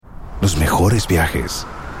Los mejores viajes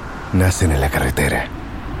nacen en la carretera,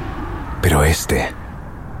 pero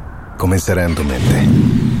comenzará en tu mente.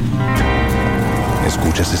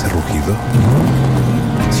 ¿Escuchas ese rugido?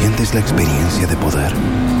 ¿Sientes la experiencia de poder?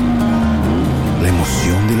 ¿La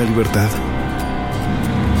emoción de la libertad?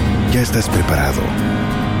 Ya estás preparado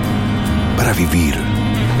para vivir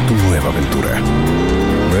tu nueva aventura.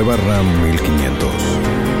 Nueva Ram 1500.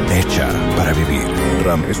 Hecha para vivir.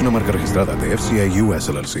 Ram es una marca registrada de FCI US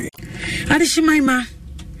LLC. Adishimaima,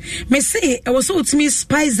 me say I was so to me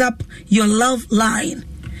spice up your love line,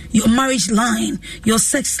 your marriage line, your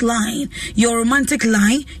sex line, your romantic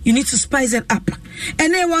line. You need to spice it up.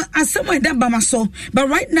 And then I somewhere that by my soul. But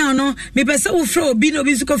right now, no, me person will throw bino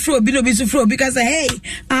throw because hey,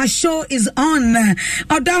 our show is on.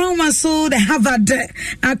 Odo Ahomaso, the Harvard,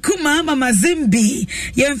 Akuma Mama Zimbi,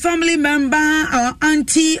 your family member, our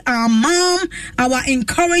auntie, our mom, our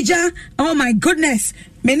encourager. Oh my goodness.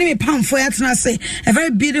 My name is Pam Foyatnase, a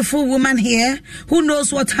very beautiful woman here who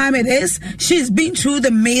knows what time it is. She's been through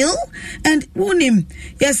the meal and unim.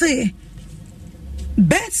 Yes,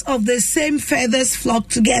 birds of the same feathers flock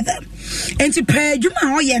together. And to pay Juma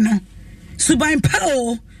Oyeno, Subain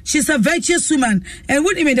Pao, she's a virtuous woman. And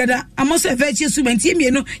what do you mean that I'm also a virtuous woman? Team,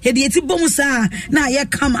 you know, you did it bomusa. Now you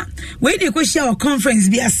come on. Where do you share our conference?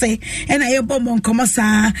 Be I say, and I bomb on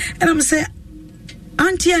Comasa, and I'm saying.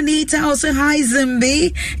 Auntie Anita also hi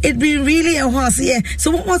Zimbi. It's been really a while. Yeah. So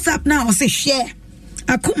what's up now? I say share.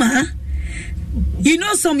 Akuma. You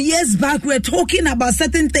know, some years back we were talking about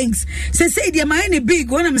certain things. Say the mind big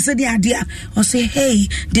when I'm saying the idea. Or say, hey,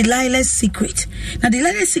 Delilah's secret. Now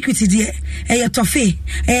Delilah's secret is there. A toffee,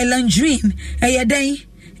 a landrine, a day.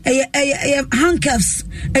 A handcuffs,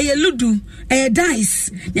 a ludu, a dice.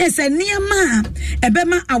 Yes, a near ma, a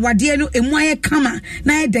bema awadiano, a moya kama,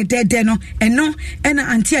 na de no, and no, and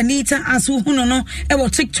Auntie Anita as who no,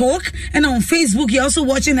 about TikTok and on Facebook. You're also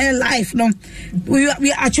watching her live. No, we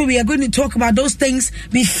are going to talk about those things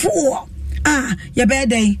before your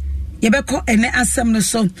birthday, your birthday, and assembly.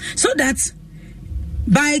 So that's.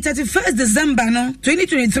 By 31st December,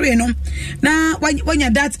 2023, now when you're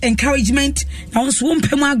that encouragement, now swim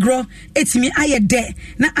pema grow, it's me I there,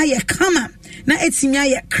 now I come on, now it's me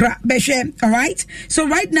I crap, all right? So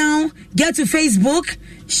right now, get to Facebook,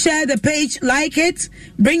 share the page, like it,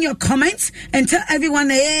 bring your comments, and tell everyone,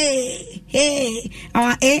 hey,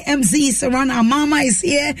 our AMZs around, our mama is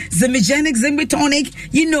here, Zimbigenic, Zimbitonic,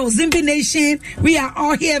 you know, Zimbi Nation, we are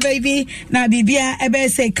all here, baby. Now, Bibia, Ebe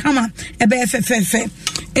say, come on, Ebe fe.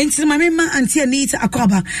 Into my mama, Auntie Anita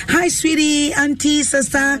Akoba. Hi, sweetie, auntie,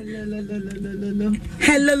 sister.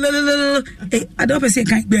 Hello. Hey, I don't say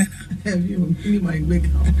can't be.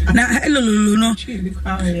 Now, hello, no.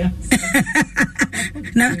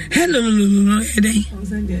 Now, hello.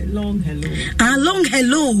 Long hello. Long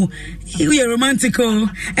hello. You are romantical.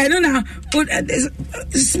 I don't know.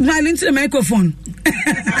 Smiling to the microphone.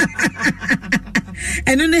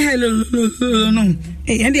 I don't know. Hello, no.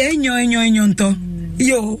 And they enjoy.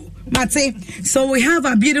 Yo, Mate. So we have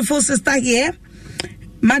a beautiful sister here,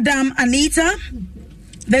 Madam Anita,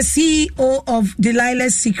 the CEO of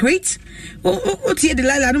Delilah's Secret. Oh,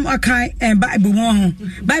 Delilah, I don't know.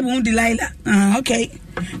 Bible, Delilah. Okay.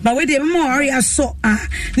 But wait a more, I saw.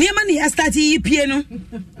 Near money, I started piano.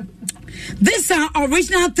 These are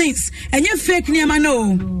original things, and you're fake near my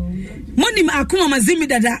no. Money, I come on, Zimmy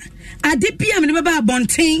Dada. I did PM in the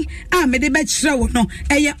Bonting. I made a bachelor. No,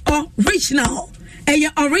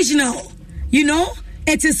 original, you know,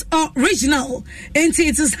 it is original, and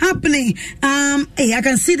it is happening. Hey, I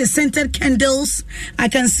can see the scented candles, I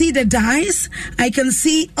can see the dyes, I can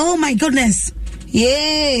see, oh my goodness,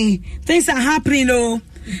 yay, things are happening though.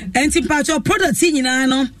 And in part of products in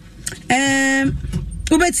no,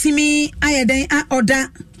 see me, I order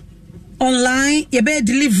online, you better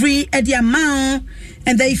delivery at the amount,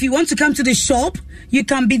 and then if you want to come to the shop, you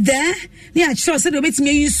can be there. Yeah, sure. So the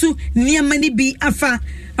me use to near money be afa.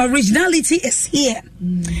 Originality is here.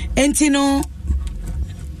 And you know,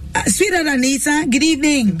 sweetheart Anita, good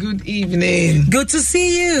evening. Good evening. Good to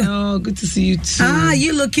see you. Oh, good to see you too.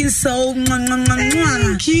 You looking so.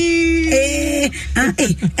 Thank you. And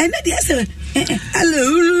then yes, hello.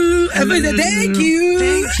 Thank you.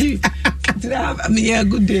 Thank you.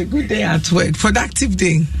 Today, good day at work. Productive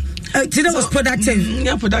day. Today was productive.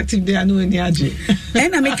 Yeah, productive day. I know any aje.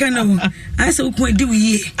 And I make no. I said, "Who do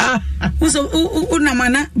we?" So,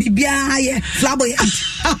 namana bibia ye flamboyant.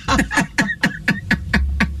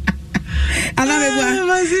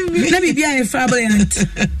 Let me be a flamboyant.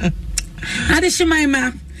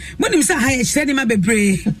 Adishima, when you say I said him a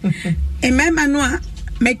bebre, and my manua.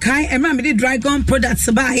 Mekai and Mammy the Dragon products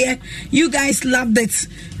by here. You guys loved it.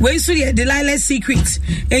 Where is the Delilah secret?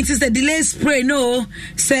 It is the delay spray. No,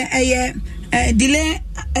 say a delay.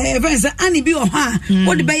 Annie be or her.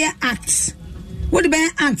 What the Bayer acts? What the Bayer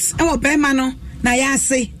acts? Our Baymano. Now, I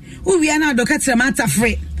say, we are now the catcher matter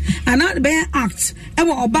free. And not the Bayer acts.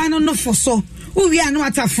 Our Obano no for so. We are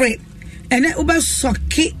not afraid. And then Uber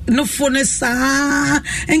socket no phone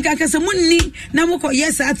and Kaka money now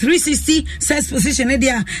yes at 360 says position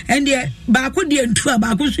there and the backward the and two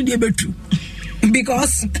backwards to the able to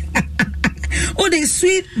because oh they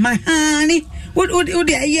sweet my honey what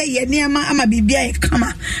yeah near my ama be come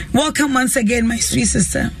on. Welcome once again my sweet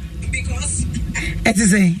sister because it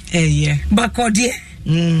is a yeah backward dear.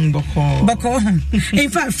 Boko. In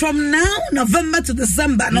fact, from now November to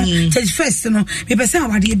December, no, 31st, no, people say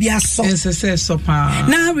our dear be a so.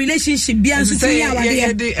 Now relationship be a so.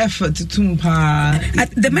 The effort to tumpa.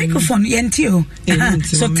 The microphone, yentio.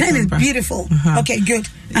 So 10 is beautiful. Okay, good.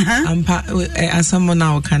 As someone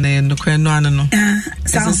now can no.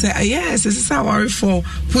 So say yes, this is how I for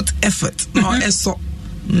put effort. No, so.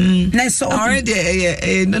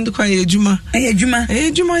 Already, Juma.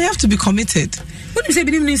 You have to be committed. What do you say?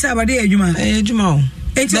 Juma.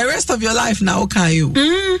 The rest of your life now, can you?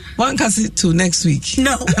 One can sit to next week.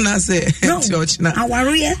 No. And I say, church now.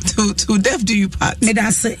 To death do you part.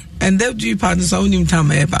 And death do you part is only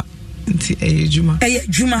time ever. Juma.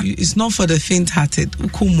 It's not for the faint-hearted.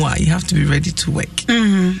 You have to be ready to work.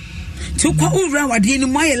 To kwa ura wadi ni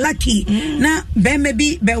mwa lucky na be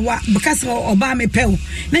maybe be wa because oba me pew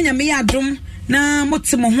na nya me adom na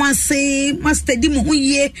motimo ho ase master di mo ho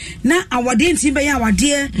ye na awade nti be ya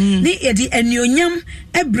awade ni edi anuonyam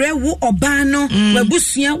ebre wo oba no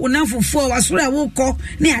wabusua wo nanfofo wasoro wo kɔ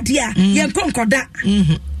ne ade a ye nkonkoda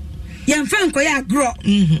yemfa nkoya agro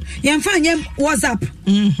yemfa nye WhatsApp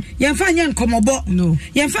yemfa nye nkomobo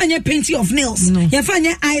yemfa nye painting of nails yemfa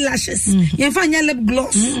nye eyelashes yemfa nye lip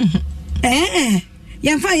gloss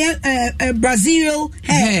yemfa Brazil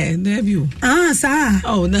hair debut sir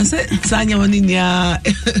na say sanya woni nia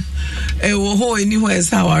wo ho any ho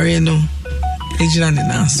esaware no ejina ne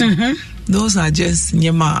naso those are just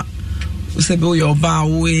nyema say be your ba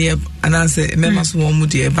we and I say members wo mu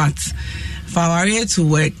dey but for our to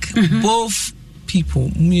work both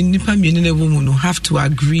people nipa mienu na woman have to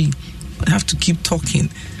agree, have to keep talking,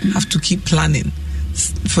 have to keep planning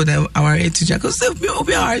for our teacher because they'll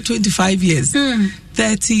be our 25 years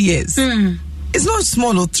 30 years it's not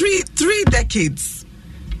small. 3 decades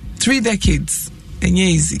and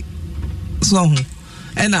easy so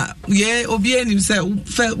and obi himself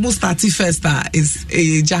most starting first is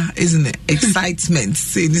isn't it excitement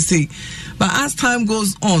say but as time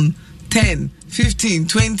goes on 10 15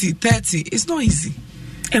 20 30 it's not easy.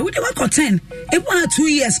 And we don't got 10 if 1 or 2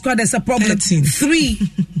 years there's a problem 13. 3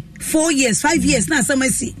 4 years 5 years now some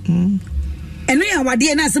see and we are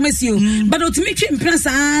dear now some see you but to make you plus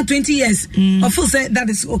 20 years of course that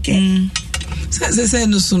is okay.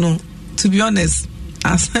 So no to be honest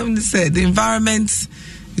as I said the environment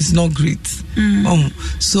is not great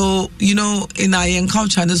so you know in our young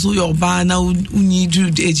culture so your bar now need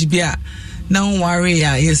to HBR now worry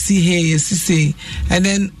you see here you see and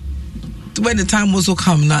then when the time also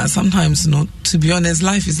come now sometimes you know to be honest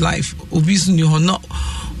life is life obviously you are not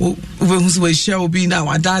we share will be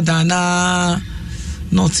now dada na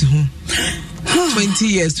not 20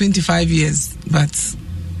 years 25 years but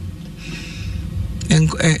in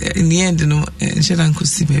the end, you know,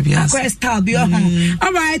 baby. All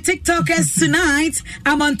right, TikTokers tonight.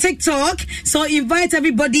 I'm on TikTok, so invite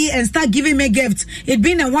everybody and start giving me gifts. It's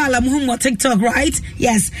been a while. I'm home on TikTok, right?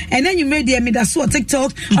 Yes, and then you made the Amidaso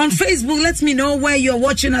TikTok on Facebook. Let me know where you're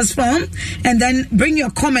watching us from, and then bring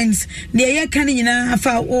your comments. Near Canina,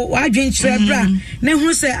 I drink Trebra. Then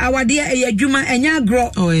who say our dear Juma and ya grow,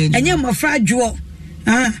 and ya mafra jewel.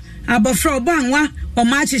 Abafro bangwa or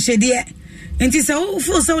match dear. And it's a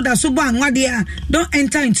full so that so bang what dear don't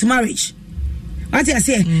enter into marriage. What I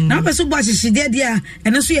say now, but so much she did there,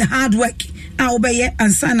 and also a hard work. I'll obey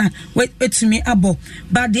and sana wait to me abo.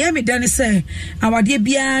 But the evidence say our dear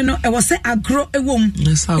piano, I was say I grow a womb.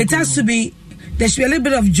 It has to be there should be a little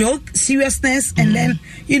bit of joke, seriousness, and then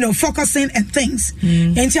you know focusing and things.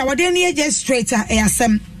 And our dear near just straighter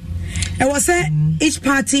ASM. I was say each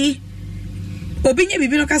party. Obinya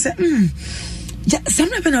bibi no say some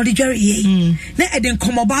never know the jury na eden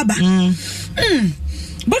komo baba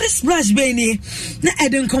body splash be na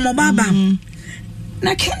eden komo baba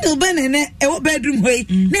na candle burn na e bedroom way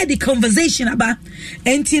na the conversation about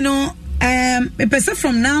and you know a person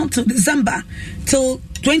from now to December till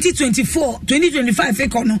 2024, 2025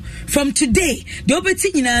 econo. From today, the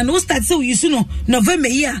opportunity no start so you know November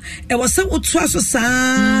year. It was so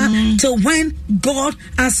till when God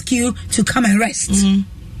asks you to come and rest.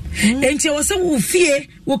 And you was so fear,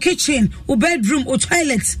 or kitchen, or bedroom, or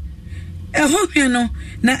toilet. A home piano,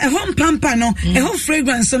 na a home pampa no, a home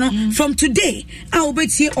fragrance no. From today, I will be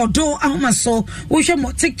here Odo Ahomaso. We share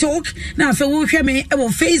more TikTok. Now, if we share me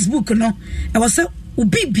about Facebook no, I was so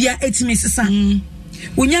ubibia etimi sisa.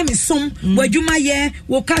 Unyami som, wajuma ye,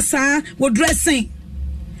 wakasa, wa dressing,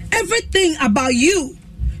 everything about you.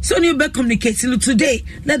 So you be communicating today.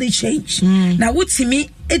 Let it change. Now what to me?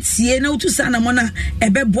 It's ye no to sana mona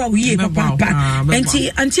ebe boa ye papa. Auntie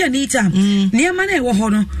Anita, near mane wo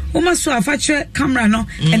hono. Uma so afache camera no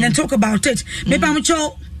and then talk about it. Me pa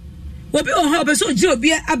mcho. Wo be on ho so jiro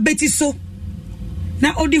bia abeti so.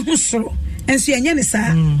 Na odi ho soro. Enso yenye ne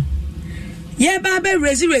sa. Ye ba be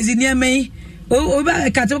rezi near me. O ba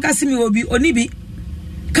katoka simi obi oni bi.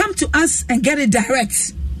 Come to us and get it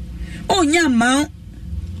direct. Oh nya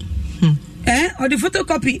or the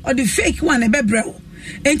photocopy or the fake one ebebrew.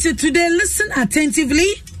 And today listen attentively.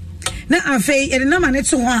 Now you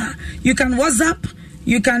can WhatsApp,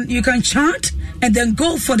 you can chat and then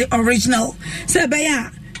go for the original. Say baya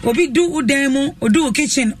obi do demo or do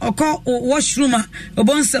kitchen or call or washroom or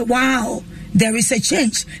bon say wow, there is a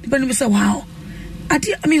change. Depending say wow. I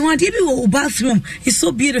mean, when you bathroom is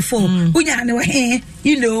so beautiful.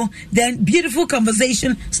 You know, then beautiful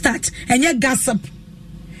conversation starts and you gossip.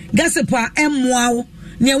 Gossip wow.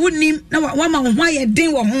 Nya wonim na wa ma ho aye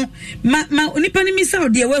den wo ho ma onipa ni misa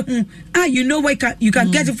ode we hu you know why you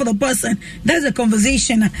can get it for the person. That's a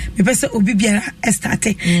conversation me person obi biara start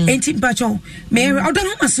enti mpacho me Odo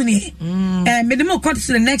Ahomaso ni me dem go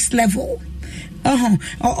to the next level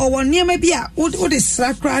or one near maybe o the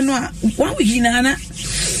sacra no one we na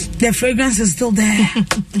the fragrance is still there.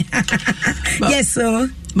 Yes sir.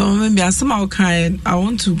 But maybe as somehow kind I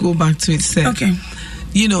want to go back to it say okay,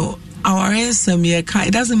 you know our ransom year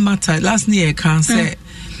it doesn't matter last year can say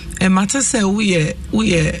it matter say we are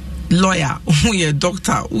lawyer, we are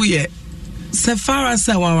doctor, we are so far as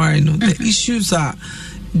our know the issues are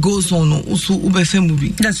goes on also movie.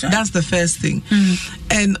 That's right. That's the first thing.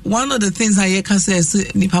 And one of the things I can say is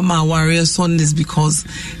Nipama warrior son is because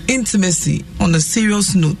intimacy on a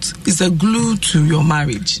serious note is a glue to your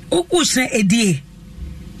marriage.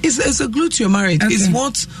 It's a glue to your marriage. Okay. It's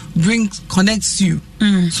what connects you.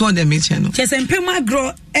 So the channel. Yes, and Pema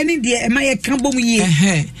grow any day. Am I a cambo ye?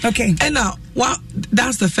 Okay. And now,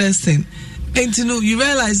 that's the first thing. And you know, you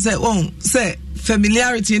realize that say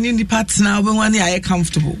familiarity and in the partner when one are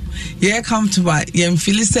comfortable. You're comfortable. You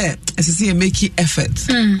feel say as I say make effort.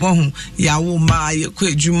 Ya woma you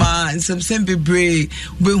quit juma and some be brave.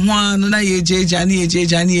 We one na ye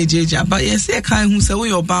jeja. But yes, I kind who say we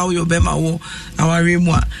your bow your bema wo our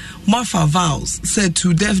remwa. Marfa vows said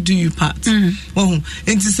to death do you part. And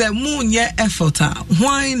to say moon ye effort.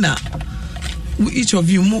 Why not? Each of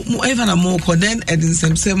you even a more then and in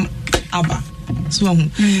same abba. So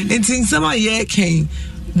and things some year came.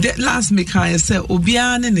 That last me can say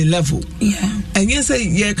obian in the level. Yeah. And you say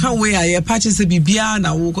you can't wear your patches to be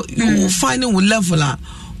biana you will find a level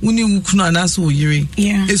when you kuna so yiri.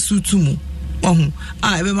 Yeah. Esutumu.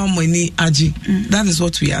 I remember money aji. That is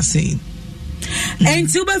what we are saying. And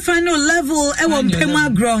to be final level, I want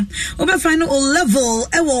Pema grow. Over final level,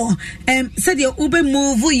 I will said your Uber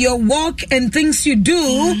move, your walk and things you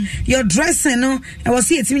do, your dressing. I will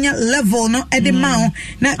see it's level, no at the mount,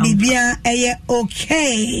 not bibia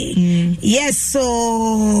okay. Yes,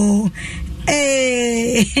 so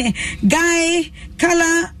guy,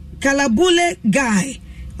 kalabule guy.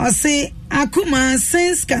 I say Akuma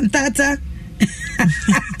sense cantata.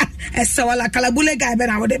 So la kalabule guy ben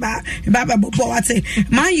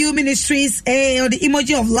Man You Ministries or the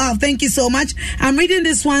emoji of love. Thank you so much. I'm reading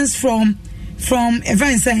this ones from a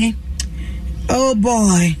friend saying, oh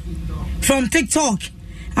boy, from TikTok.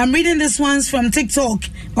 I'm reading this ones from TikTok.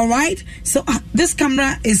 All right. So this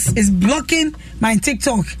camera is blocking my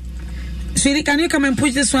TikTok. Sweetie, can you come and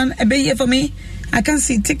push this one a bit here for me? I can't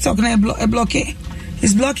see TikTok now. Block it.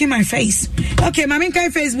 It's blocking my face. Okay, my main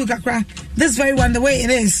kind Facebook Accra. This very one, the way it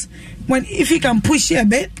is. If you can push it a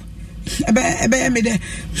bit.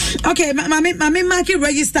 Okay, my main market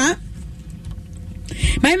register.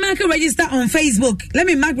 My market register on Facebook. Let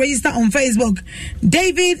me mark register on Facebook.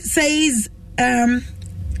 David says,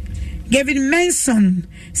 Gavin Manson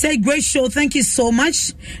say great show, thank you so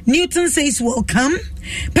much. Newton says welcome.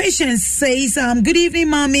 Patience says good evening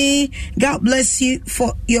mommy, God bless you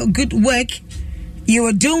for your good work you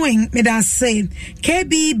are doing. Me that say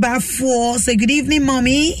KB Bafo say good evening,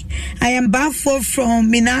 mommy. I am Bafo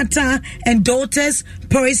from Minata and Daughters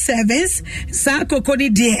Pori Service. Sa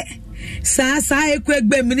kokoni dear. Sa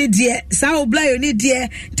ekwegbe mini dear. Sa oblayo ni dear.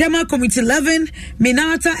 Tema Committee 11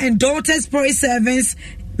 Minata and Daughters Pori Service.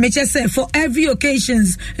 Me just say for every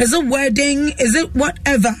occasions. Is it wedding? Is it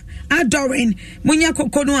whatever? Adoring munya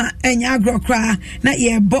kokonua enya agrokra na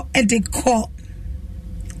ye bo edeko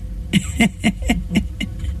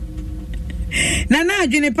Nana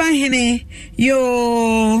Junipa Hene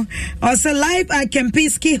yo also live at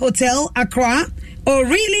Kempinski Hotel Accra. Oh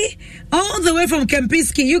really? All the way from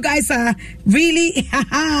Kempinski. You guys are really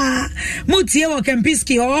Mutie wa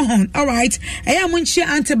Kempinski. Oh all right. Aya munchi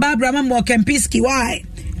Auntie Barbara Mambo Kempinski. Why?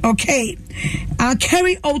 Okay.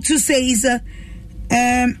 Kerry O2 says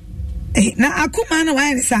na akuma na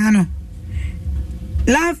wa nisa no.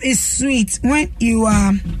 Love is sweet when you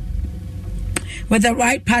are with the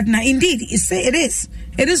right partner. Indeed, it is.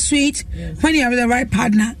 It is sweet when you are with the right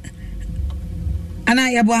partner. Ana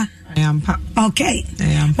yabwa. I am. Okay. I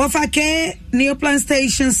am. Wafake Neoplan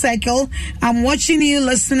Station Cycle. I'm watching you,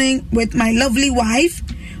 listening with my lovely wife,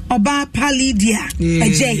 Oba Palidia.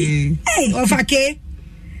 Ajay. Hey, Wafake.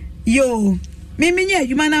 Yo. Miminya,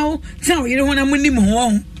 you man now. So you don't want to money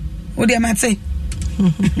more. What do you say?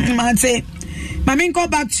 Say. Mami, go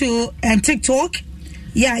back to TikTok.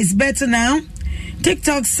 Yeah, it's better now.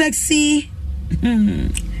 TikTok, sexy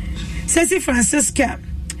Francisca.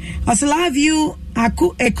 I love you.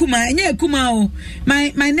 Ekuma.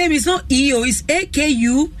 My name is not EO, it's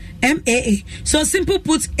AKUMAA. So simple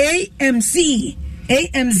put AMZ.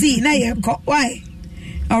 Now why?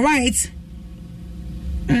 All right.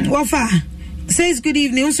 Wafa says good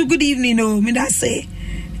evening. Also good evening. No, me that say.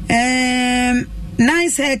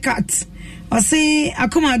 Nice haircut. I say,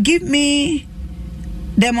 Akuma, give me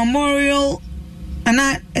the memorial, and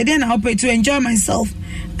then I'll pay to enjoy myself.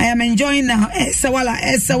 I am enjoying now.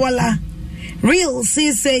 Sawala. Real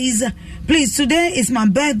C says, please, today is my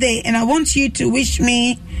birthday, and I want you to wish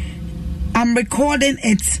me. I'm recording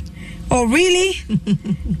it. Oh, really?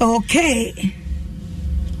 Okay.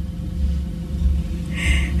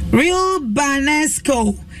 Real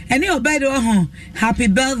Banesco. And your birthday, happy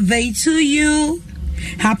birthday to you.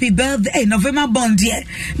 Happy birthday. Hey, November bond, yeah.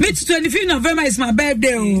 Me to 25th November is my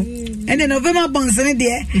birthday. And then November bonds in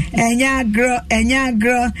there. And ya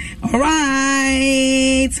girl. All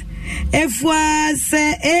right. If was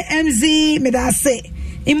AMZ, me that say.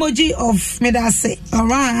 Emoji of me that say. All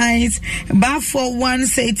right. But for one,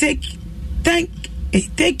 say, thank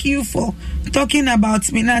you for talking about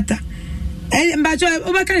Minata. And but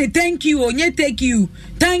thank you.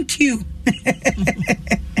 Thank you.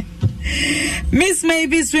 Miss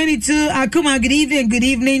Mavis 22 Akuma, good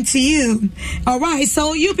evening to you. All right,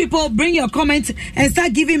 so you people bring your comments and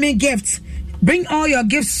start giving me gifts. Bring all your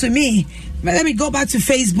gifts to me. Let me go back to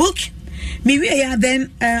Facebook.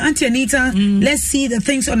 Then Auntie Anita, let's see the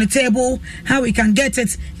things on the table, how we can get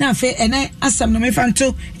it. Now and I ask some no me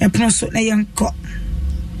fanto and pronounce na yanko.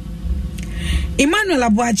 Emmanuel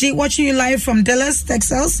Abuaji, watching you live from Dallas,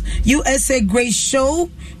 Texas, USA. Great show.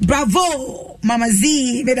 Bravo, Mama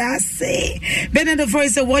Z. Bernardo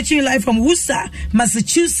Forrest, watching you live from Worcester,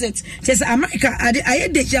 Massachusetts. Just America. I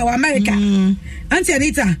deja America. Auntie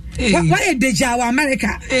Anita, hey. Why deja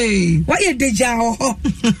America? Hey. Why deja?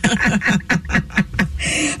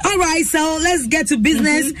 All right, so let's get to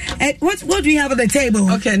business. What do we have on the table?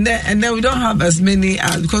 Okay, and then we don't have as many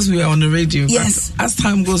because we are on the radio. Yes. As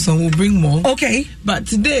time goes on, we'll bring more. Okay. But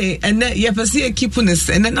today, and then keeping this,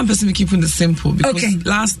 and then I'm keeping it simple because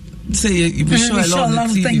last say you show a lot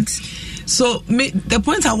of things. So the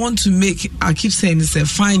point I want to make, I keep saying is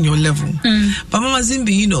find your level. But Mama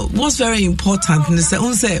Zimbi, what's very important is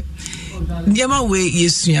Nyama way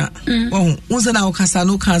yesuya. Unsa na okasa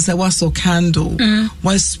no cancer was candle,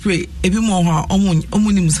 was spray. Ebi mo ha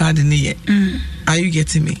omuni musade ne ye. Are you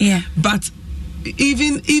getting me? Yeah. But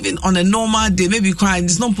even on a normal day, maybe crying,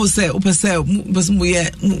 it's not but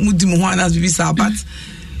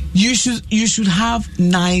you should have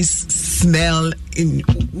nice smell in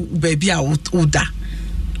baby odor.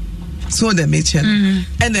 So they mention,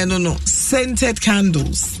 and then no scented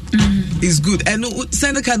candles is good. And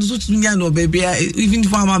scented candles, no baby. Even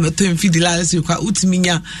if I'm a term feed the last you can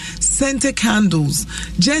scented candles.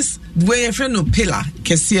 Just where your friend no pillar,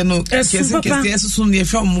 kesiano,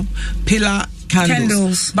 kesiano, pillar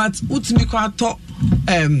candles. But utmi kwa to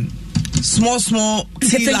small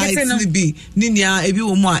tea lights be ninya ebi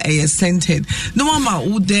wo mo a scented. No mama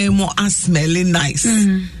wo there more smelling nice.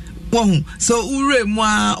 So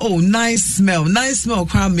nice smell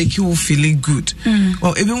can make you feeling good.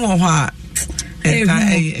 Well, even more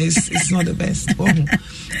It's not the best.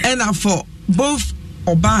 And for both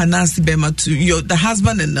Oba and Nancy Bema to the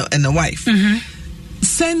husband and the wife.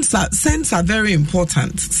 Scents are very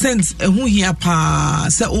important. Scents who here pa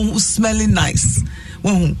say smelling nice.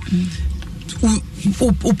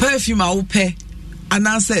 Perfume and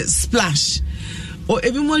I say splash. Or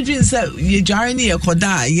everyone dream say ye jarring ye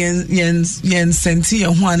koda yen senti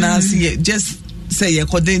and one just say ye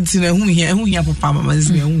kodentin who here papa mama is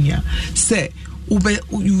who here. Say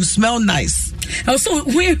you smell nice. Also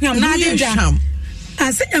I'm not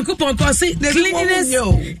I say cleanliness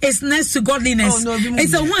is next to godliness.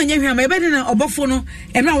 It's a one year maybe than a buffalo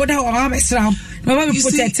and now without our Islam. All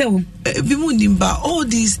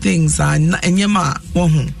these things are and yama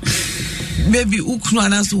maybe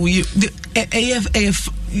Ukrainas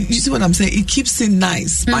you see what I'm saying? It keeps it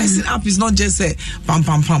nice. Spicing up is not just a pam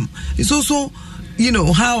pam pam. It's also,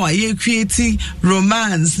 how are you creating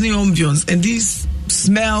romance, the ambience, and these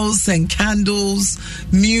smells and candles,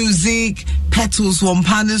 music, petals,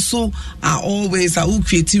 wampaniso are always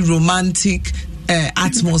creating romantic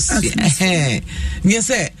atmosphere. Yes,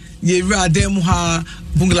 sir. You them ha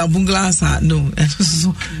bungla sa no. It's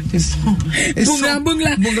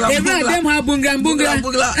bungla. Them ha bungla.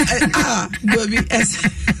 Baby.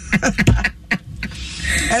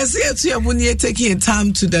 As when you're taking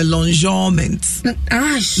time to the longement.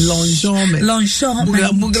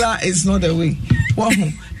 Bungla is not the way.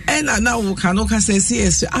 And now we can say,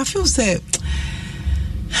 I feel say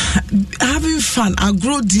having fun, our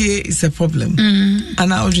growth day is a problem.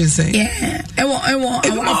 And I would just say, yeah, I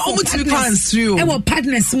want to be quite through. I want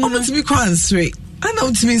partners. I want to be quite straight. I know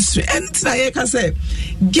what it means. And I can say,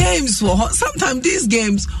 games for sometimes these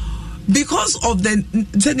games, because of the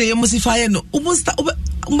emulsifier, almost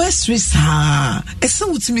stress. It's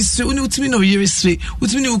so to me straight. To me no year straight.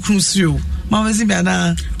 To me no cruise through. Mama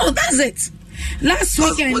Zimbana. Oh, that's it. Last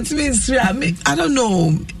weekend. What means I don't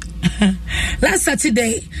know. Last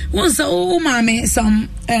Saturday, was mommy some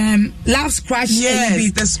love scratch.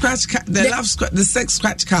 Yes, the scratch card, the sex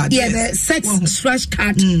scratch card. Yeah, yes. The sex scratch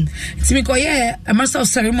card. It's me go a master of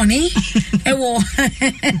ceremony.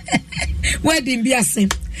 Wedding be a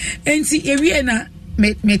sin. And see area na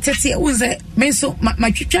me tete was a me so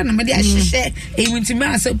my chicha na me dey share e went to me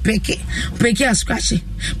as break a scratch.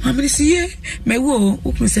 Mommy say me wo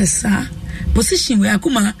me say sir position we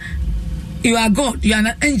akuma. You are God, you are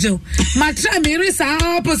an angel. My time is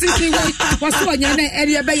our position was so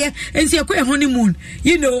area by and see a honeymoon,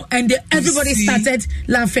 and everybody started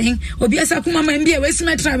laughing. Obiasa Kuma and be a waste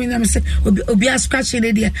my time in say Obia scratching the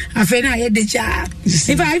idea. I had the job.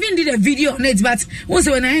 If I even did a video on it, but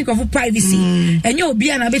also when I think of privacy, and you'll be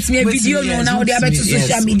an bit me a video now they are to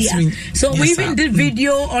social media. So we even did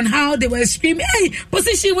video on how they were screaming, hey,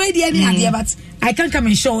 position where the idea, but I can't come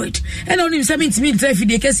and show it. And only something to me if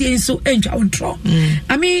they can see so enjoy.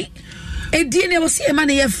 I mean, a DNA was see a man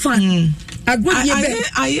have fun.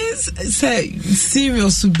 I say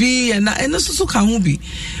serious to be and also so can be.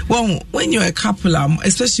 Well, when you're a couple,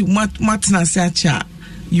 especially Martina Sacha,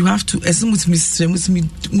 you have to assume with me,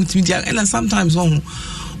 and sometimes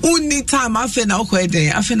only time I feel now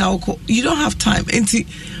you don't have time. And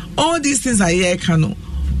all these things are here, Kano.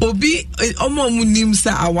 Obi omo munim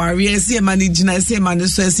sa aware see manage na see man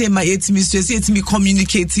so see ma yetimi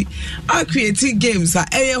communicate I create games are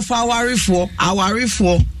for aware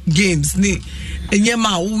for games ni enye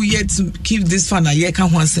ma wo yet to keep this fun aye kan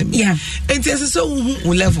ho asem yeah and it's so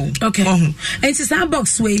level okay and it's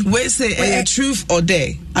sandbox way we say truth or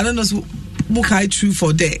dare I don't know so Bukai truth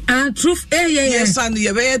or dare truth yes and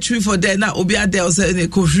you be truth or dare na obi ade o say na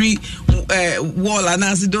ko free wall and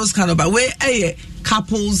as those kind of but we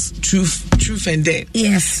couples truth and dare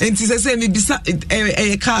yes and to say maybe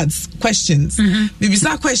cards questions maybe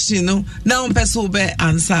that question no now person be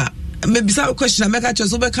answer maybe that question I make a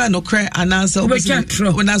choice over kind of cry and answer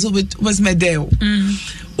when I was my there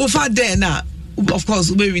over there now of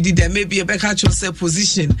course we did there maybe a back choice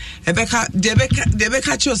position a back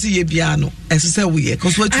the choice ye piano as say we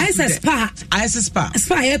cuz what I said spa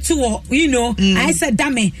too I said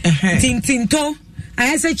dame tinto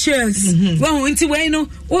I said cheers. Well, into where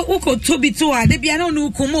what could to be to the piano no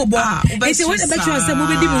come bo. They say what about you say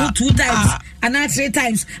movie 2 times and not 3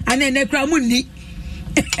 times and then the crowd mundi.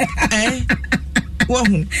 Well,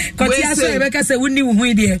 Rebecca say we knew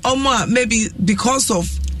there. Maybe because of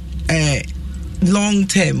long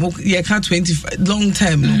term, yeah, can't 25 long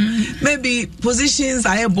term. Maybe positions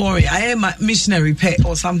I am boring. I am a missionary pay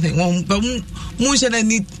or something. But we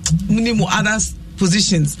need more other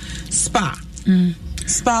positions. Spa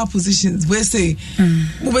positions where say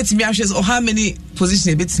or how many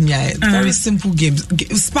positions very simple games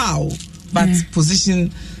spa but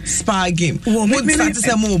position spa game.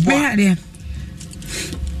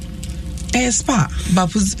 Spa, but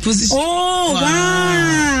position. Oh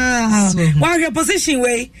wow! Wow, your position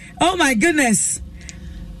way. Oh my goodness.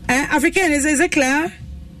 African is it clear?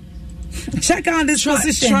 Check out this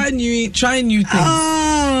position. Try new things.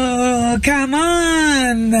 Oh, come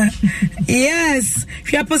on. Yes.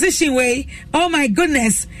 Your position way. Oh my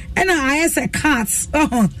goodness. And I as a cats.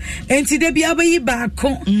 Oh. And today be able back.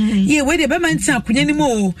 Yeah, where the Beman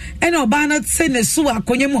Sakunimo. And Obana send a sua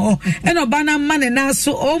Kunyamo. And Obana man and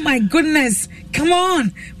also. Oh my goodness. Come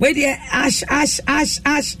on. Where the ash.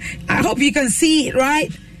 I hope you can see it,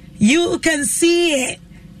 right? You can see it.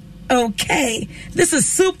 Okay, this is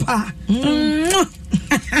super.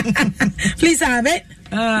 Please have it.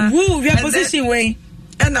 Woo, your position way.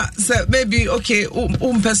 And so maybe okay.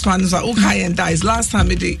 Best ones are okay and dies. Last time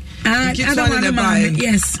it did. I don't want to mind.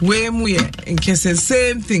 Yes. Where we in case the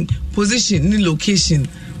same thing. Position, new location.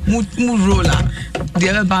 Mu roller. The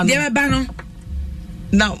other banner.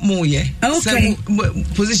 Now more yeah. Okay.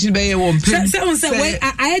 Position by one. Someone said, "Wait,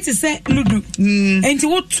 I had to say Ludu." And to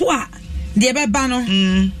what twa? The other banner.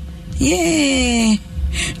 Yeah.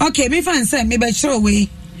 Okay, me fan say me be show we.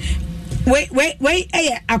 Wait,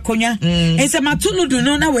 akonya. And say matulu do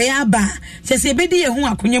no na we aba. Say be di ehun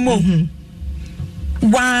akonya mo.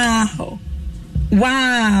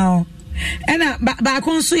 Wow. And ba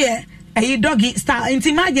kon so ye e doggy style.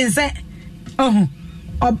 Imagine say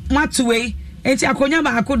matu we. Enti akonya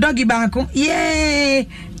ba ko doggy ba ko. Yeah.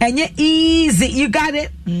 Enye easy. You got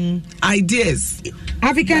it. Ideas.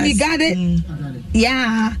 African, yes. You got it? I got it.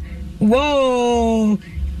 Yeah. Whoa.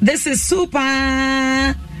 This is super.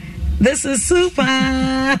 I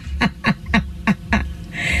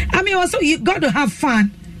mean, also, you got to have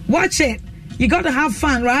fun. Watch it. You got to have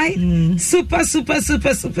fun, right? Super.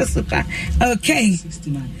 Okay.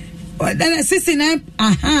 69. Well, then 69.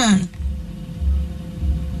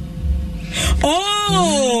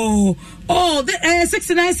 Oh, the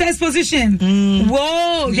 69 size position.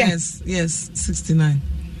 Whoa. Yes, 69.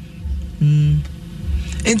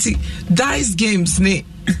 And see, dice games,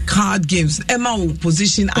 card games, Emma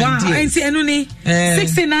position ideas. And see,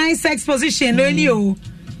 69 sex position.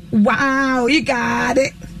 Wow, you got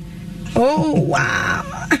it. Oh,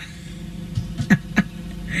 wow.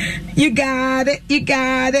 You got it.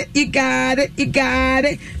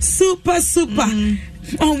 Super.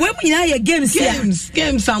 Oh, when we have your games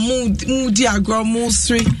are more diagram, more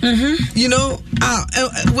straight. You know,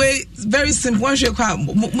 way very simple. Once you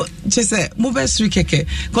just say move best three keke.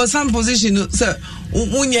 Because some position, so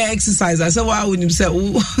when you exercise, I say why wouldn't you say?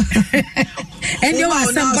 And you are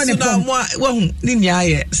somebody.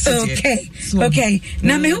 Okay.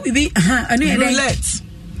 Now me who be roulette.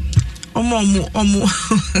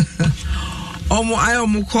 I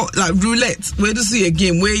call like roulette. Where do you see a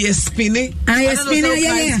game where you're spinning?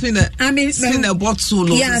 Spinner. I mean, spin a bottle.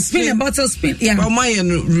 Yeah, spin a bottle. Yeah. But my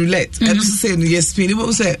roulette. I just say you're spinning. But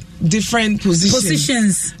we say different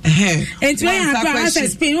positions. And to I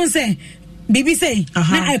spin. We say. Bibi say,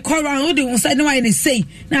 now I call around the one side. No, I say.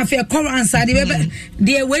 Now if you call around side,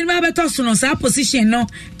 the when my better no sa position no,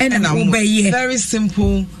 and obey. Very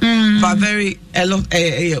simple, but very a lot.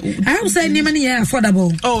 I would say the money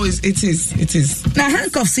affordable. Oh, it is. Now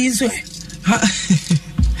handcuffs is where.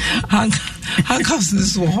 Handcuffs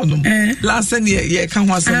this was honum. Last year can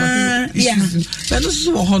was some issues. That is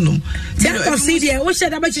so honum. Handcuffs there. What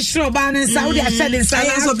should I bet you sure ban in Saudi? I said in Saudi.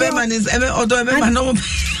 So Beman is although no.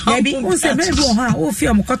 Maybe who said maybe who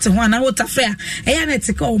film cotton one out affair. I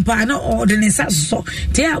to go by no ordinance so.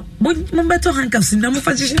 There, one better handcuffs in the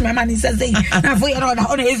position. My man is saying, now for your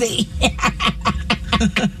order, easy.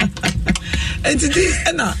 And today,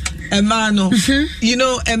 a man, you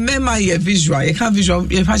know, a mema ye visual. You can't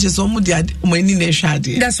visual. You patches some of the money.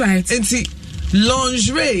 That's right. And see,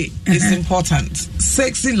 lingerie is important.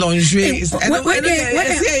 Sexy lingerie is.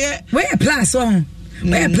 Where a plus on.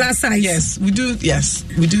 Where plus size? Yes, we do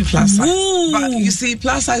plus size. Ooh. But you see,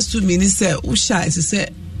 plus size to me is say, usha is say,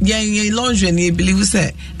 yeah, lingerie. You believe we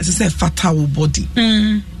say, it's say fatal body.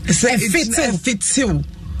 It's a fit you.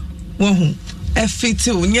 A fit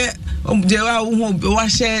you. Yeah.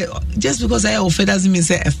 Just because I offer doesn't mean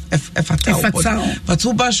say a fatal. But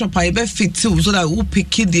who shop I be fit too, so that who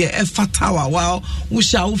pick it there a fatal. Wow, we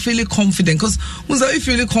shall feel confident because once I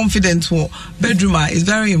feel confident, bedroom is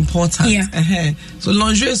very important. Yeah. So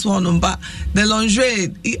lingerie is one, but the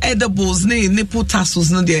lingerie edibles, nipple tassels,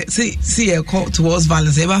 no there. See a call towards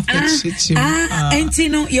violence. Ever shit you. And you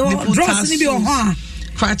know your dress in your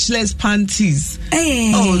crotchless panties.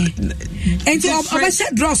 And you about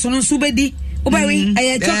dress on subedi. Ubari,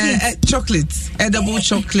 chocolate, edible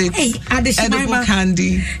chocolate, edible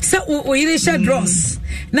candy. So we share draws.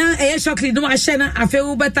 Now chocolate no ashena I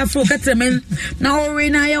feel better for Catherine. Now we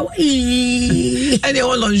now and they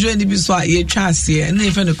all on journey be so ye chas here and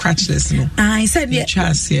even the crutchless no. I said yeah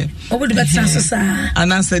chas here. Over the better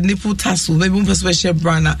and I said nipple tassels, maybe one special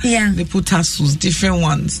brand. Yeah. Nipple tassels, different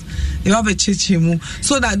ones. You have a chichimu.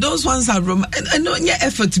 So that those ones are and no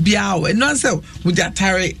effort to be out and no say with that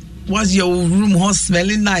tire was your room hot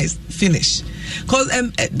smelling nice finish because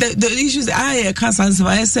the issues I can't answer.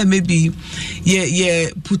 I said maybe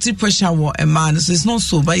putting pressure on a man, so it's not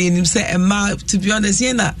so but you say a man, to be honest,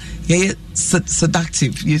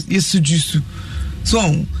 seductive, you seduce so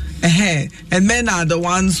and men are the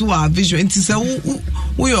ones who are visual and say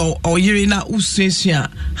we are or you're not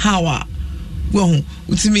how well,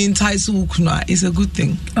 which means it's a good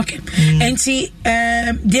thing. Okay. And see,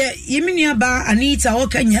 the Yeminia Bar Anita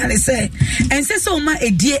Okanya say, and says so my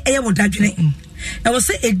a dear air would I will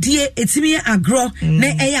say a dear, it's me a grow,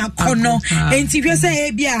 ne air corner, and if you say,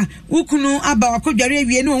 Bia, Ukunu about could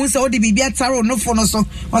you know, so the Bibia Taro no for no so,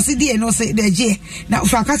 or see dear no say the J. Now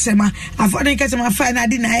for a customer, I've only got my fine, I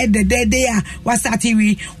didn't have the day there was that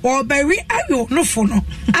TV or berry, I will no for no,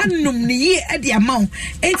 and no ye at the amount.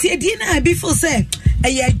 And see, dinner before say,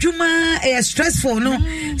 a Juma, a stressful no,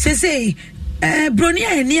 say, Bronia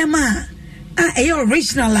and Niama, a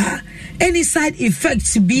original. Any side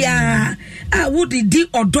effects be would the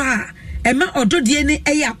Odo Emma Odo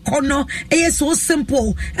DNA corner so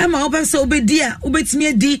simple Emma open so be dear ubet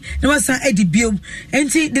me di no was Eddie Bill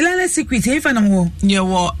and see the last secret if I know yeah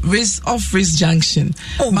what risk of risk junction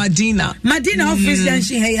Medina of risk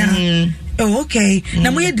junction here. Oh, okay.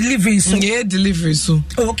 Now we are delivering so. Yeah, delivery so.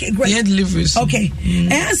 Oh, okay, great. Yeah, delivery so. Okay.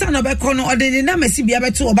 And answer no be kono or the na mesi be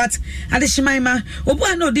abeto but ade shimaima obu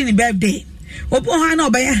ano di birthday. Opo hana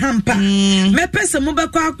obey hamper. Me person mo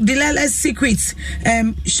bekwa the secrets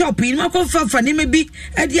shop in mako fa ni maybe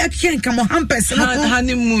e dia ken kam hampers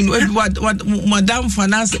honeymoon what madam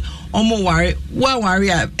finance omo worry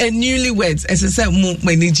and newlyweds as I said mo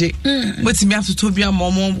manage but me have to tobia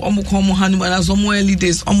omo come honeymoon as omo early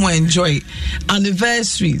days omo enjoy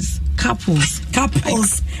anniversaries couples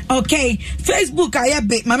okay Facebook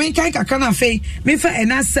ayabe mama kai kakana fe me fa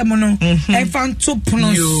enasem no e fan top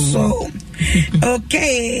no so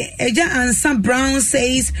okay Eja Ansa Brown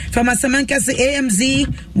says from Asamanka AMZ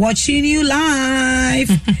watching you live.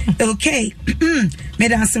 Okay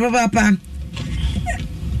Meda Sababa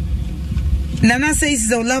Nana says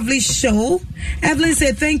it's a lovely show. Evelyn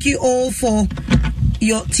said thank you all for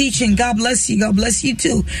your teaching. God bless you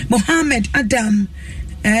too. Mohammed Adam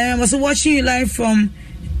was watching you live from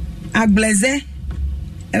Agbleze.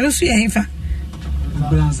 Aglaza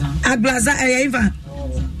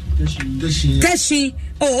Teshi.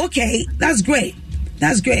 Oh, okay. That's great.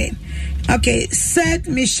 Okay. Said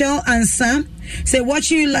Michelle and Sam say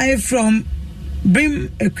watching you live from Brim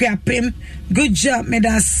Kriapim. Good job, may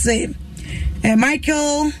I say.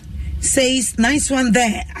 Michael says nice one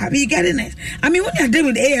there. Are you getting it? I mean, when you're doing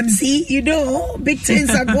with AMZ, you know, big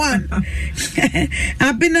things are one.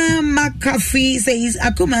 Abina McCaffrey says,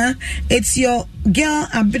 Akuma, it's your girl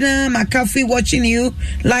Abina McCaffrey watching you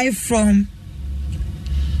live from.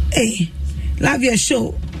 Hey, love your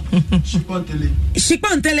show.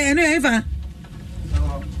 Shikpon Tele, no, Eva.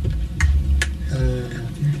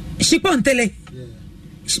 Shikpon Tele.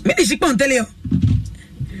 Mini Shikpon Tele.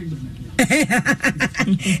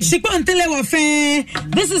 Shikpon Tele wa fe.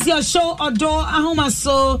 This is your show, Odo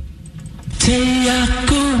Ahomaso.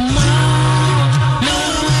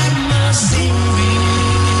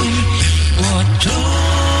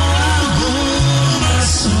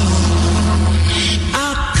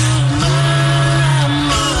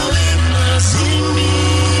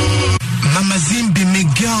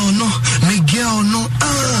 Miguel no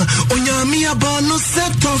onyami abano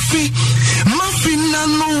set ofi mafina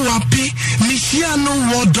no wapi mishia no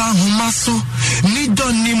Odo Ahomaso ni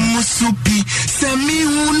doni musupi semi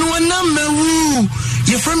hunu na mewu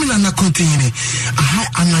ye famina na continue aha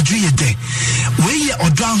anadru ye de we ye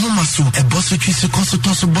Odo Ahomaso e bosso twisi koso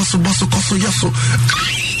toso bosso koso yaso.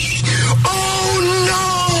 Oh no.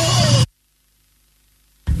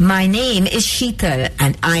 My name is Sheetal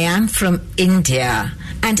and I am from India.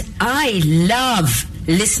 And I love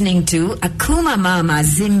listening to Akuma Mama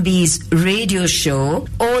Zimbi's radio show,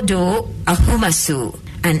 Odo Ahomaso.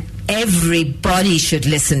 And everybody should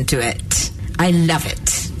listen to it. I love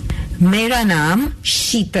it. मेरा नाम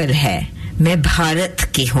शीतल है. मैं भारत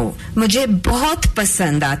की हूँ. मुझे बहुत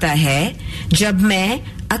पसंद आता है जब मैं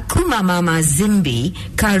Akuma Mama Zimbi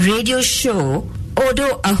का रेडियो शो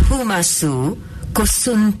Odo Ahomaso को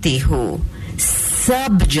सुनती हूँ.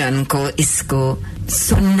 सब जन को इसको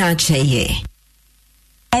सुनना चाहिए.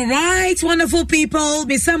 All right, wonderful people.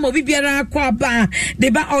 Bisamo bibiara kwaba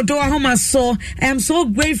deba Odo Ahomaso. I am so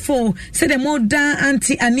grateful. Say the mother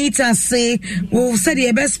Auntie Anita say, we'll say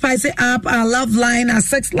the best spice up our love line, our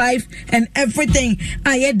sex life, and everything.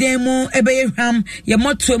 Aye demo ebe ram ye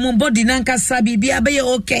motu emu body nanka sabi bi abe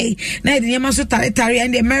okay. Na the yamaso tari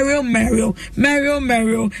and the Mario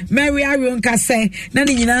Arion ka say na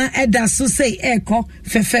ni nyina eda so say eko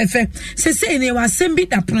fe. Say ne wa sembi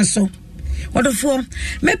da proso. What for?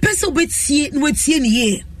 Me person with see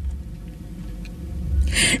ni.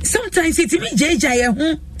 Sometimes it me JJ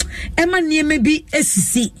ho. Emma near me be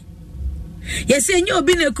SC. Yes, and you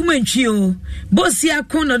be na kumanchi o. Boss ya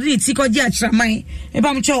kono di tiko ji atramai. E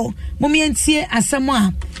ba mcho, momi entie asamo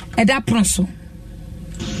a eda pronso.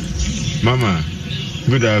 Mama,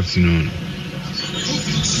 good afternoon.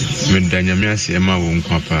 Me danya me ase Emma wo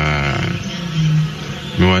nkwa pa.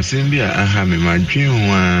 Me wasen bi aha me madwen ho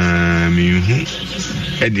a me hu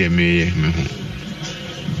e de me hu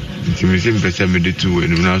nti me sim pese me de tu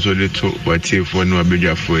enim na so de to watiefo na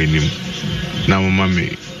wabedwafo enim na mama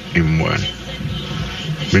me emwa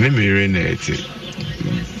me ne me re na eti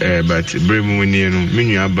but bremu ni no me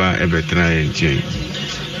nua ba e betra enchen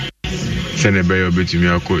se ne be yo betumi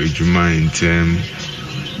akọ ejuma ntem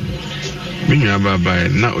me nua ba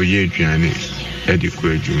na oye aduane e de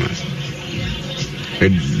kọ ejuma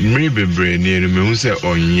maybe brain near me who say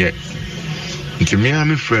on yet. To me, I'm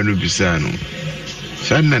a friend of Bisano.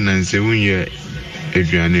 Sudden and say, when you're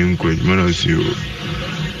Adrian quit Monos you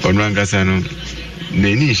on Rangasano,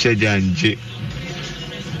 Nini Shajan J.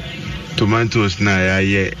 Tomatoes na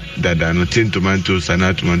ye that are not 10 tomatoes and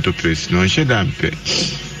not tomato paste, no shadan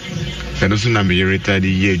pet. And also, I'm a retired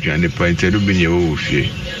year and the point of being your old fee.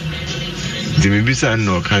 The Mibisa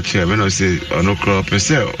no catch her when I say, or no crop per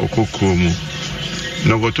se or cocoa.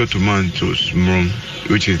 No go to tomatoes,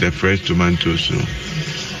 which is the fresh tomatoes. No,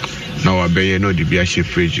 now I bear no the beer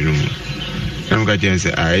fridge room. I'm going to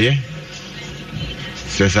say, aye.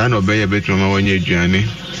 Says I no bear a bit from 1 year journey.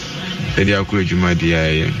 And the acquaint my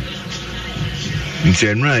dear. In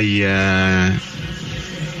Senra,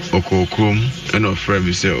 Okokum, and of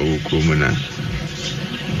friend say, O Kumana.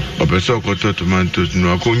 Of a so called tomatoes,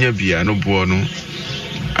 no Acunia Bia, no buono,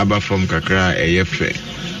 Abba from Kakra, a yefe.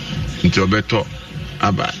 Into a better.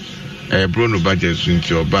 Aba Bruno budget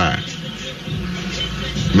into your bar.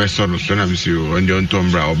 Messon so na misi on John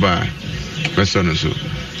Tombra oba. Messon so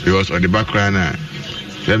because on the background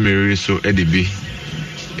let me read so edibi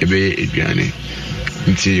ebe eduane.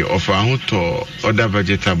 Nti offer ho to other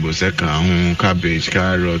vegetables e kan ho cabbage,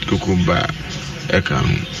 carrot, cucumber e kan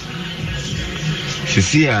ho.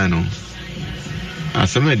 Sisi ano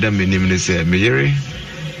asame da menim ne se meyere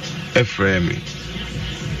e frame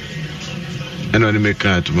and only make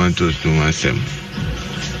tomatoes to myself.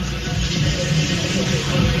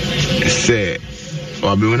 Say,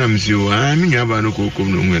 or be when I'm so I'm in Yabano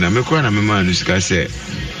Cokum when I'm a corner of my man who say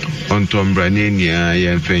on Tom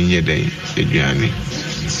Branania and Fenya Day, Adriani.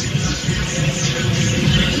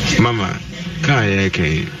 Mama,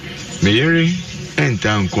 Kay, Mary, and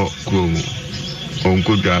town cock croom,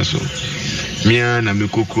 Uncle Dasso. Mian and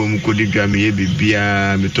Mikukum could give me a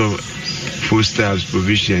bibia, meto. Food staffs,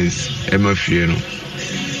 provisions, Emma Fiano.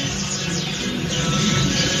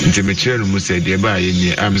 Intimate must say, dear by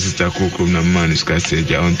any Sister Coco, no man is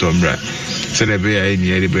casted on Tombra. Said a bear in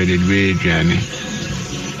the elevated way, Johnny.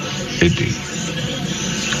 Eddie.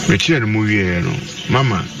 Mature movie,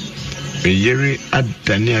 Mamma. A year at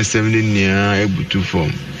Tania 17 near able to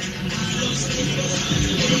form.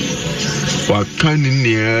 What can in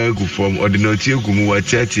near go form or the notio gumu at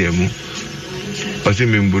Tatiamo? Or the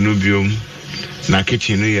Mimbunubium. Na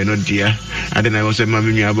kitchen no ye no dia ade na wo se mama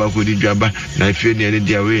nwa ba ko di dwaba na afie ne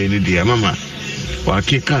dia we ne dia mama wa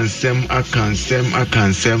ke kansem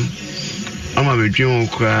akansem ama medwen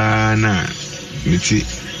kwa na miti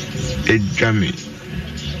edwame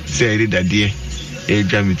se ri dade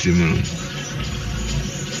edwame ti mu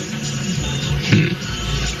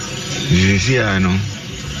Jesi ano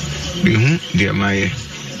bihu dia maye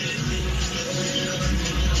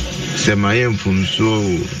se maye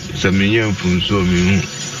mfumso Saminya mfunso mihu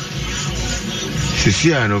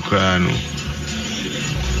sisi ano krano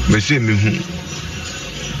bese mihu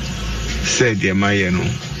said ya maye no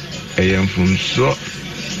mfunso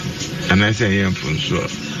anase mfunso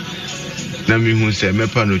na mihu se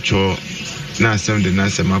mepa no cho na asem de na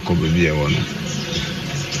asem akobe bia wono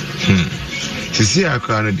sisi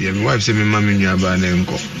akrano de my wife say me mama nyu aba na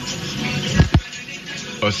enko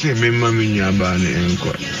o say me mama nyu aba na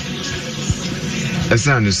enko As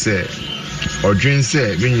I say, or dream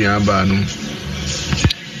say, when you are banu,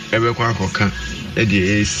 ebekwa akoka e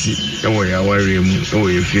de esi ewo ya ware mu ewo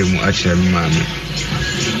efie mu akyere maame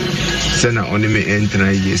sena oni me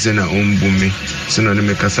entra ye sena ombumi sena oni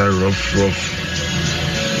me kasa rough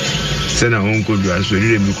sena onko du aso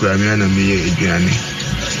ri bi kura me na me ye eduane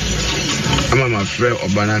ama ma frɛ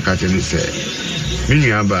obana ka temi sɛ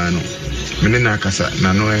minnu aba no me na kasa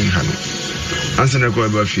na no en ha no ansa na ko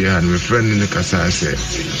ba fie ha no me frɛ ne kasa sɛ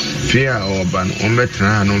fie a oba no on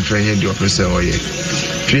betra ha no mfɛ he de opese oye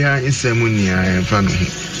fie ha isɛmu nia en fa no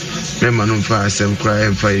me ma no mfa asɛm kura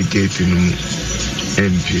en fa ye gate no mu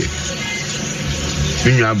empie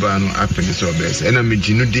minnu aba no apene so obese ena me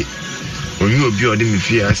ginu de onyi obi ode me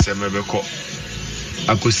fie asɛm ebekɔ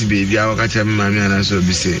akosi beebi a wakacha me maami ana so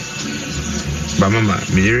bi se ba mama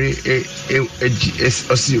meyere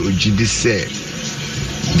osi ojidi se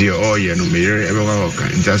de oye no meyere ebekwa oka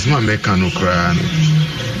ntasema meka no kra no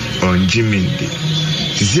on jimindi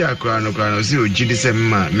tisi akra no si ojidi se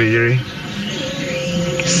mma meyere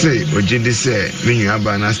se ojidi se minyu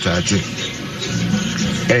aba na start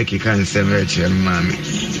kan se me che maami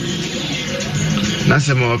na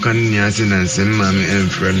se mo kan ni ase na se maami en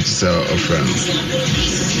friend so ofran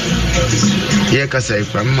ye kasa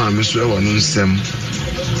ifa maami so e wono nsem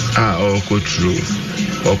a o ko true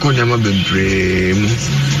o ko nyama bebre mu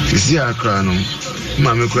tisi akra no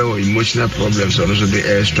maami ko emotional problems or also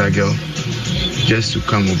the struggle just to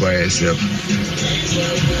come over yourself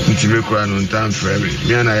nti me kra no ntam frɛ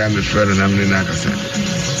me ana ya me frɛ no na me na kasa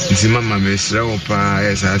nti mama me srɛ wo pa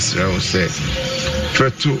yes asrɛ wo sɛ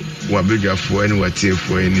feto wabegafo ani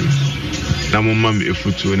watiefo ani na mo mam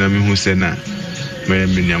efutu na me hu sɛ na me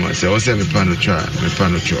nyama sɛ wo sɛ me pa no twa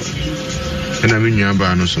na me nua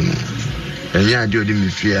ba no so no enye ade odi me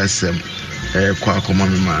fie asɛm kɔ akoma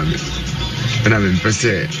me maame na me mpɛ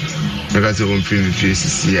sɛ me ka sɛ wo mfi me fie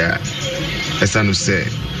sisi a ɛsa no sɛ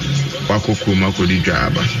wakoko makodi dwa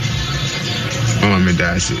aba mama me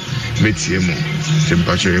da ase metie mo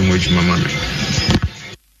tempacho ye ho adwuma mama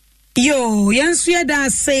yo yansu ya da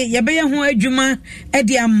ase yɛbɛyɛ ho adwuma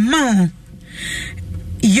ɛde ama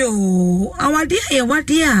yo awade yɛ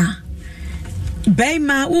wade a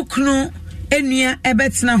bɛima ukunu enua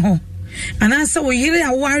ɛbɛtena hɔ anaasɛ wo yere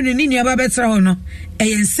a ware no ne nua ba bɛtena hɔ no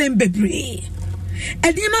ɛyɛ nsɛm bebree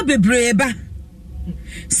ɛdeɛma bebree ba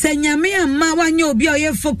sɛ nyame amma wanyɛ obi a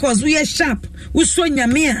ɔyɛ focus woyɛ sharp woso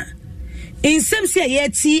nyame a nsɛm sɛ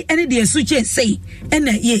ɛyɛ ti ɛne deɛ so kyɛ sei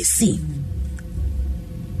ɛna yɛ si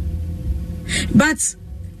but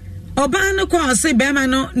ọba no kwa say bema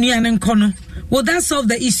no nua ne nkọ no will that solve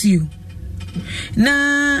the issue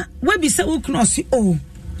na we be say ukno si o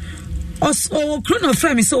krono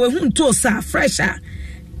frame me so we hu to sa fresh cheap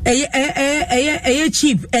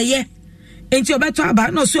enti obeto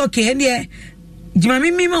aba no so okay ene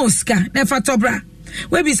jimami mi ma oska na fa tobra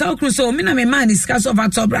we be say ukno so me na me man iska so fa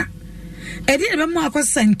tobra e dey be mo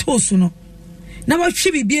akosentosu no na wa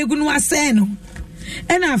hwe bibie egu no asɛ no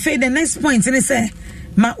and I feel the next point and say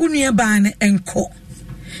ma unia ban enko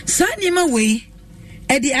sani ma we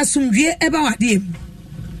e di asumdwe eba wade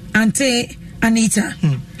ante Anita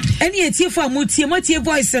any etifo amutie motie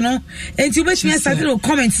voice no enti obetumi asate no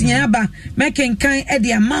comment nya ba making kan e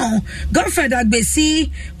di amount Godfred Agbesi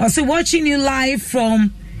also watching you live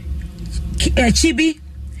from Chibi.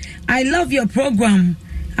 I love your program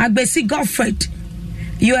Agbesi Godfred,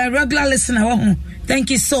 you are a regular listener.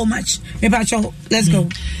 Thank you so much. Let's go.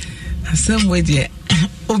 Same way there.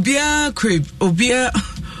 Obia crib, Obia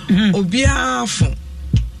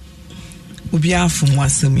from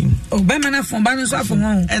wasami. Obemana from Banuswa from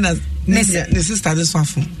home. And as the sister this one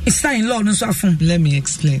from. It's in law no from. Let me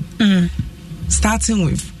explain. Starting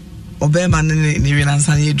with Obema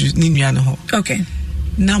Niniano. Okay.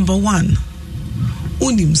 Number one,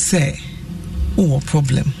 unim say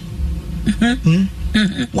problem.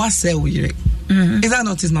 What say we is that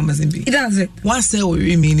not his mama's in B? It does it. What say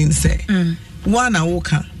we meaning say? One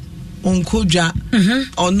awoka on koja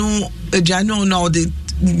or no a jano now the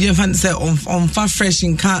say on far fresh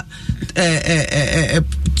in car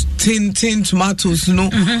tin tomatoes no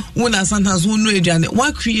when I sometimes who know jane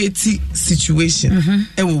what create situation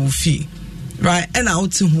e will feel right and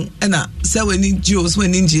out to who and say when in Jews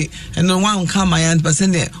when in J and no one come my aunt but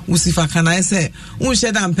send there usifa can I say un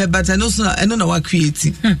share them pay but I don't know what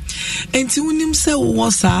creative and to him say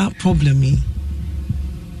what's our problem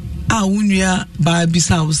ah unya ba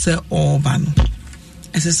bisa wo say oba no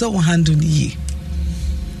ese so handle ye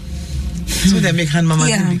so they make hand mama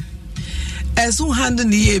do as so handle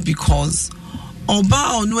ye because oba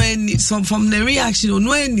on when some from the reaction on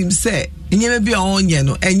when him say and you be on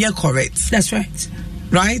and you're correct. That's right.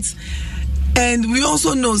 Right? And we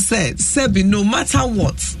also know said Sebi, no matter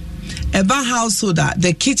what, Eba household that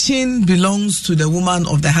the kitchen belongs to the woman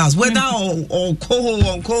of the house, whether or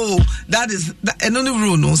co, that is another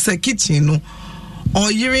rule. No, say kitchen no, or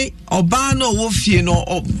yiri or bar no wofie no,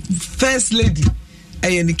 or first lady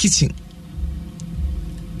in the kitchen.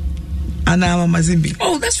 Anna Mama Zimbi.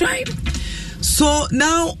 Oh, that's right. So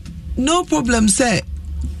now, no problem. Say,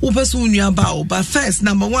 but first,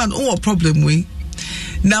 number one, problem we.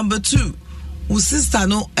 Number two, sister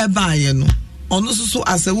no eba no. Ono so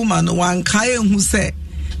as a woman one kai who say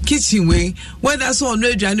kitchen way whether so on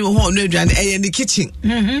aduane or on aduane in the kitchen.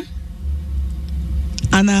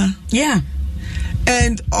 Anna, yeah.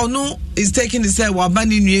 And ono is taking the say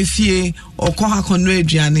wabani nu efie or koha konno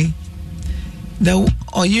aduane. The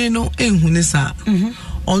oyeno ehunu sa.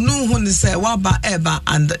 Ono hu ne say waba eba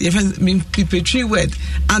and you mean people tree word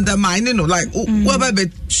undermine no like waba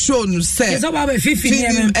be show no say it's about 50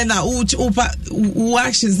 and who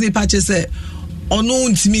actions ne patches say ono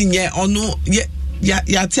ntimi nye ono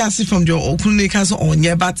ya tiasi from your okunu kaso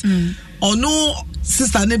onye but ono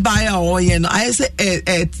sister ne buy or ye no I say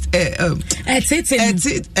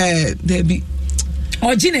there be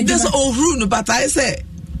origin there's ohru no but I say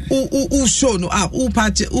u show no up u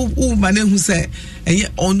patch u mane who say enye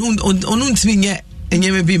ono ntimi nye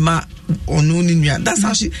enye me bi ma ono ni nua that's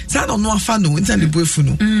how she said ono afa no into the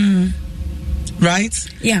boyfriend no right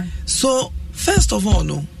yeah. So first of all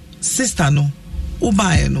no sister no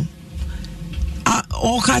ubaye no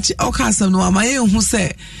okasem no amaye hu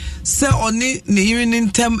say oni ne yiri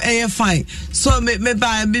ntem fine so me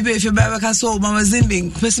buy be if you buy ka so Mama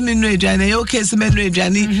Zimbi person me no aduane okay se me no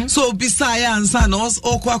aduane so bisa ya ansa no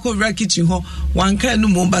okwa kitchen ho wan kan no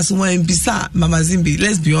mo ba so wan bisa Mama Zimbi,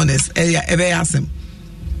 let's be honest ebe asem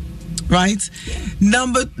right.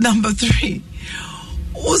 Number 3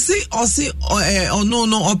 osi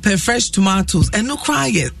no fresh tomatoes and no cry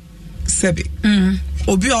yet sebi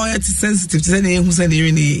obi o yet sensitive to say who say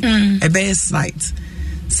ni a best slight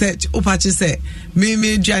said opache say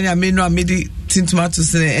me janya me no amedi tin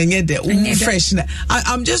tomatoes and yet the fresh.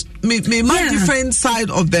 I'm just my different side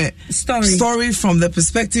of the story from the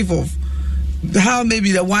perspective of how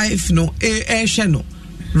maybe the wife no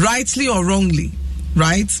rightly or wrongly,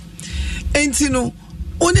 right? And you know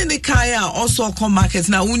only the kaya also come market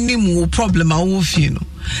now unni problem a wo fie no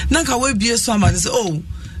na ka we bie so amane say oh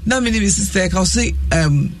na me ni sister ka say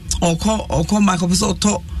or call market so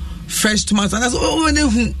to fresh tomato and so when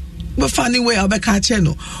hu we funny way abeka che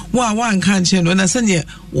no one kan che no na say ne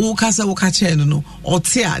wo ka say wo ka che no or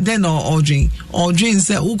tia then or drink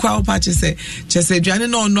say wo kwa wo patch say chese dwane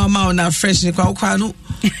no normal na fresh ni kwa kwa no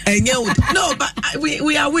no, but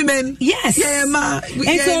we are women. Yes. Yeah, ma.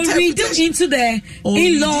 And so read into the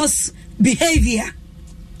in-laws' behavior.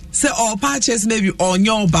 Say all patches maybe on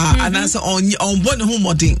your bar and answer on one home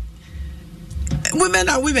or thing. Women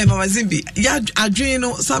are women, Mama Zimbi. Yeah,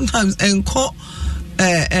 adrenal sometimes and call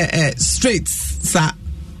straight, sir.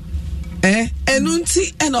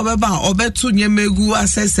 Enunti enobeba obetu nyemegu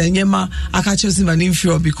assess nyema akachosi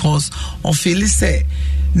manifio because of feel say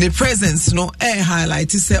the presence no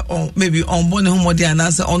highlight say or maybe on bone homodi and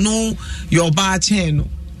answer or no your bar chain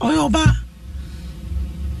or your bar.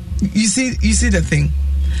 You see the thing.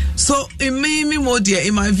 So it made me more dear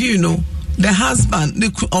in my view, no, the husband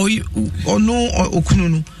or no or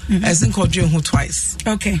okununu as in called who twice.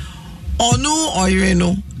 Okay. Or no or you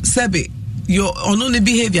know Sebi your only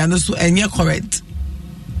behavior no so enye correct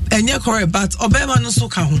but obema no so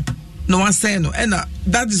ka ho no one say no and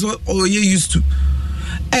that is what you used to.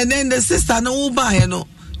 And then the sister no buy no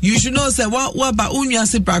you should know say what ba unya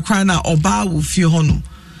se brakra na oba wo fie ho no.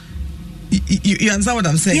 You understand what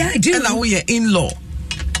I'm saying? Yeah, I do. And now we are in-law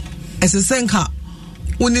as a senka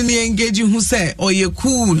when ni engage who say or you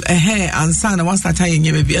cool and son and what's that time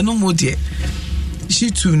you baby no more dear she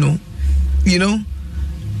too no you know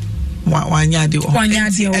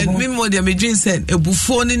and me more than me dream said a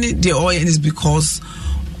buffon in the oil is because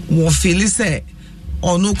what feel say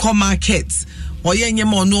or no come markets or ye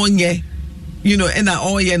more no ye you know and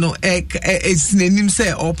all you know it's name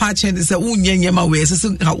say or patch and say unye my way so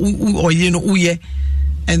or you know uye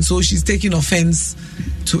and so she's taking offense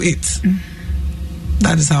to it.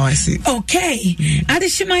 That is how I see it. Okay.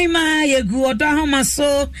 Adeshimaima yegu Odo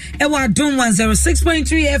Ahomaso ewa Dom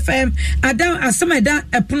 106.3 FM adam asemeda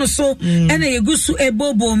epono so ena yegu su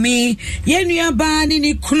ebobo mi yenua ba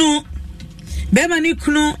ni kunu bema ni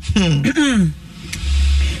kunu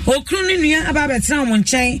okunu ni nua aba betra mo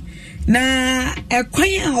nchen na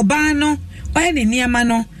ekwan oba no oye ne niama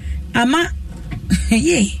no ama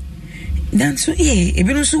ye dan so ye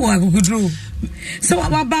ebi no so wa gugudru so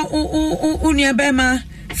waba unia bema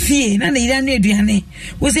fie na ira no aduane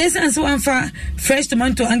wo say sense one fa fresh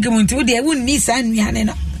tomato ankemonti wo de won ni san nuane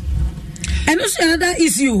no and also another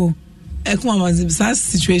issue ekuma mazibisa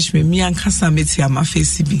situation me ankasa meti ama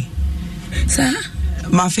face bi sir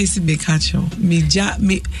my face be catch me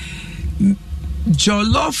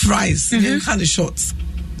jollof rice in kind of shorts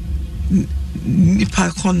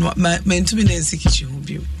nipa kon my to be in kitchen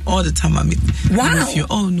all the time I meet wow you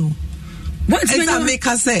oh no what make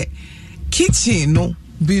us say kitchen no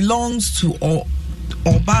belongs to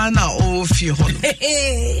Obana or Fio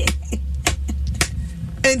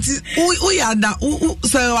and we are down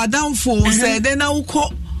so I down for say then I will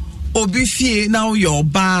call Obi fie now your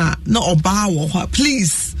bar not a bar or what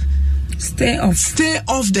please stay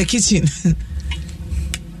off the kitchen.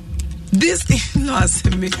 This no I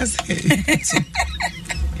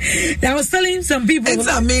was telling some people it's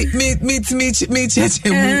a meet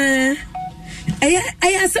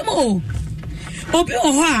I some Obi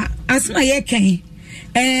oha asma ye kan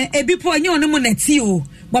ebi po anya ono mo nati o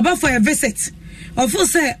baba for a visit. Of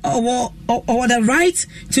course, or the right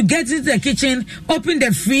to get into the kitchen, open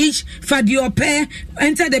the fridge, for the pair,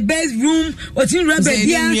 enter the bedroom, or to rub a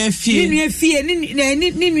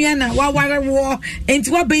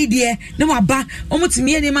into what baby, no more ba, almost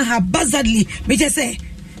me and him have buzzardly, me just say,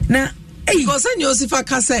 now. Because I know if I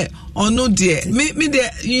can say, or no dear, me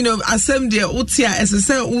there, you know, assemble dear, utia, as I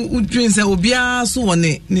say, drinks will be so on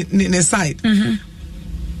the side.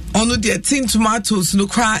 On the tin tomatoes no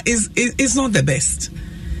cry is not the best.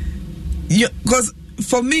 Because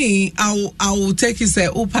for me, I will take it say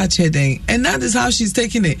upache and that is how she's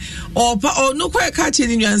taking it. Or no quite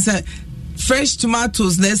catching you and say fresh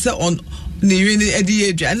tomatoes let's say on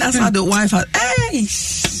the and that's how the wife has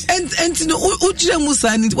and you know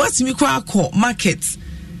what's me call market.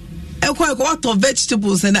 And quite what of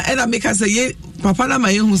vegetables and I make her say yeah papa na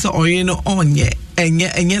my who say oyeno onye and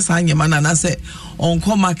yes I man and I say on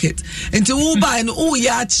market until we buy no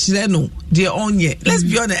ya chire no de onye let's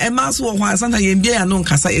be honest and mass wo why sometimes you be no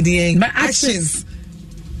kasa e but actions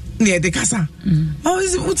near the kasa how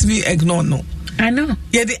is it to be ignore no I know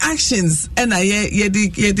yeah the actions and I yeah the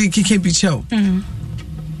kike bicho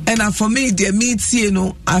and for me the meet you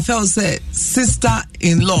know I felt say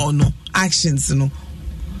sister-in-law no actions you know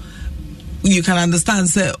you can understand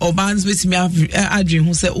say Oban's with me Adrian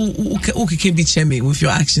who say okay be chemi with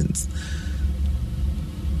your actions.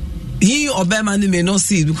 He or Berman may not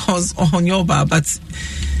see it because on your bar, but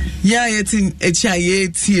yeah, you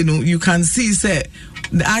know, you can see say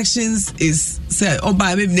the actions is say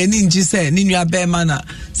by maybe the ninja say Ninya Bermana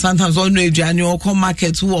sometimes on radio come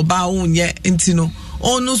market who or bar own yeah intino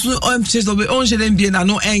or no so just of own shouldn't be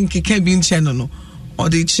no enke can be in channel or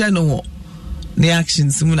the channel the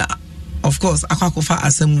actions of course akwakofa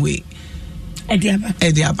asem way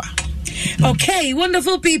ediaba. Okay,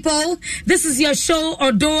 wonderful people. This is your show,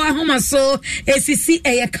 Odo Ahomaso, ACC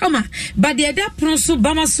Ayakama. But the other pronso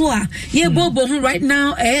Bamaswa, ye bobo right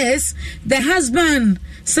now is the husband,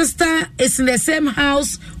 sister is in the same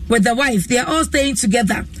house with the wife. They are all staying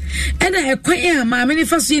together. And I acquire my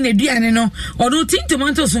manifest in a diano, or no tin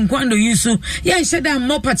tomatoes from Quando Yusu. Yeah, I said I'm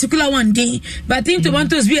more particular one day, but tin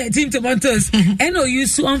tomatoes be a tin tomatoes. And no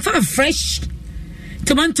Yusu on far fresh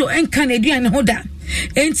tomato and Canadian holder.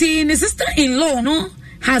 And see, the sister-in-law no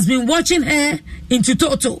has been watching her into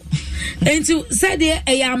total. And to say there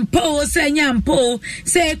a yampo,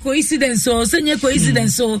 say coincidence or say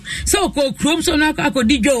coincidence so chrome so now I could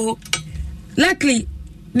digo. Luckily,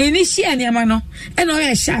 Ninishi and Yamano, and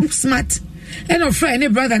all sharp, smart, and a friend,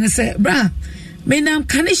 and brother, and say, Bra, me nam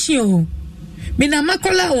Kanishio, me nam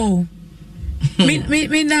Makolao,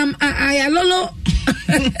 me nam Ayalolo.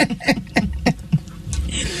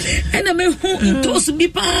 And I mean, who toast be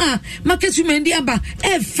pa, market women diaba,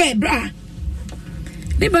 fair bra.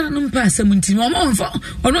 Never no pass a munti,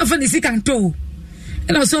 or not for the second toe.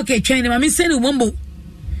 And also, okay, China, I send a wombo.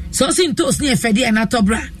 So, sing toast near Fedi and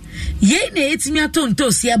Atobra. Ye, it's me a tone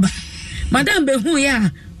toast yaba. Madame Behu ya,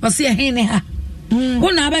 or see a hen ha.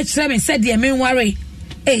 One about Sammy said, dear, men worry.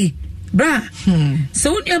 Eh, bra.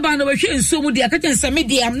 So, when you're bound over here, so would the Acadian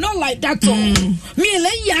Samidi, I'm not like that. Me,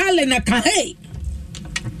 lay yalling a cahe.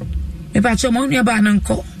 With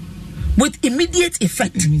immediate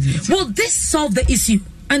effect. Will this solve the issue,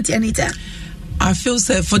 Auntie Anita? I feel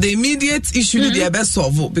say for the immediate issue they are best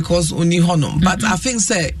solve because only honor. But I think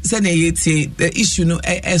say the issue no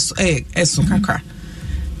kakra.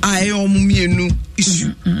 I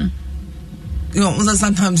issue. You know,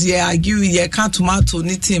 sometimes I give you can't tomato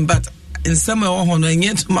knitting, but in some honor and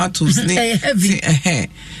yet tomatoes heavy.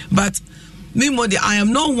 But meanwhile, I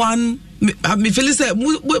am not one me feel say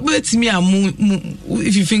wait me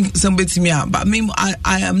if you think somebody to me but me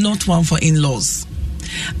I am not one for in-laws.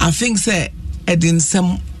 I think say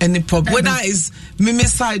some any problem whether is me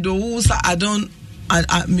side or I don't I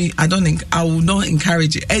will not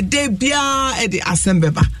encourage it. A day bia e the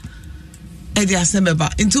assembeba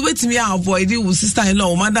into wait me avoid it with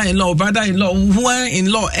sister-in-law, mother-in-law, brother-in-law,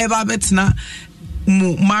 who-in-law ever better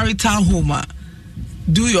marital home.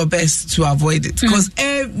 Do your best to avoid it because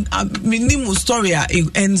minimum story it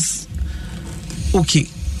ends okay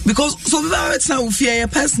because some people it's now fear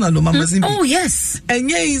personal mama Zimbi. Oh yes, and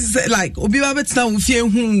yeah is like obi it's now fear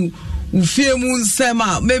who fear moon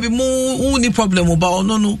sema maybe more only problem about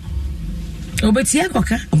no obetia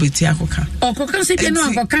koka or koka say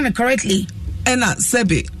no koka correctly and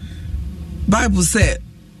sebe Bible said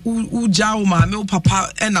u jaw ma me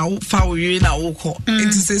papa and na fa we na wo ko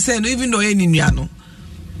it say no even though any nuano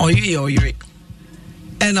oye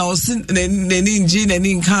and I was in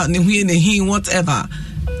whatever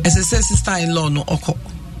as I say sister-in-law no oko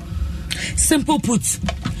simple put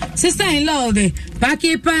sister-in-law de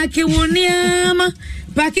pake woniama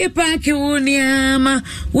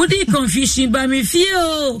would it confusion by me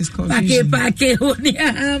feel pake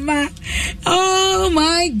woniama. Oh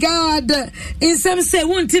my God, in some say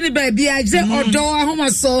one tiny baby I say Odo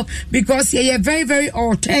Ahomaso because you're very very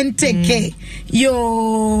authentic.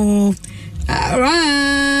 Yo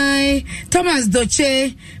alright, Thomas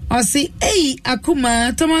Doche or see hey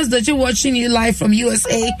Akuma Thomas Doche watching you live from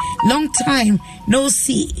USA, long time no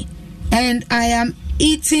see, and I am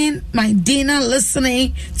eating my dinner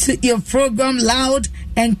listening to your program loud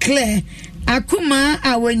and clear. Akuma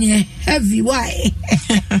when you heavy why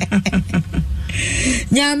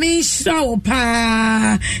Nyami show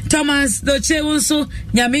pa Thomas Doche also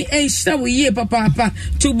Nyami show ye papa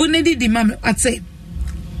to bunedi di mama at say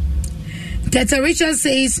Teta Richard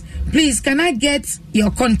says, please, can I get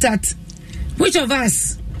your contact? Which of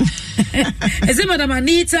us? Is it Madam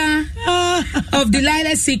Anita of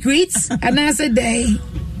Delilah Secrets? And I said, day.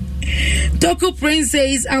 Toko Prince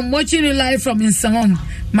says, I'm watching you live from Insamom.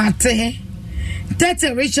 Mate.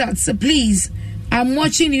 Teta Richard says, please, I'm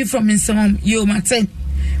watching you from Insamom. Yo, Mate.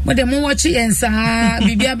 But the more watching and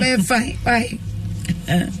Bibi fine. Bye.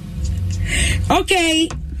 Okay.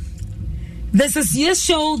 This is your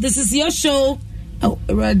show. Oh,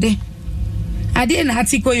 ready. I didn't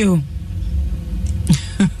article you.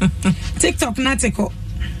 TikTok article.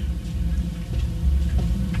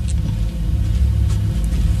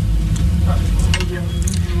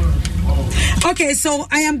 Okay, so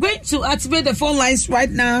I am going to activate the phone lines right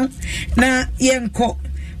now. Na yenko.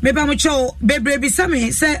 Maybe I'm show baby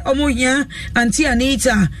Sammy say omuya Auntie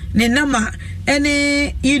Anita ne nama.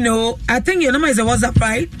 Any, I think your number is a WhatsApp,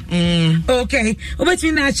 right? Okay. Obet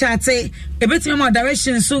me na chat say, obet me more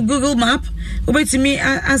directions so Google Map. Obet me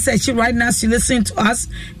answer you right now. So listen to us.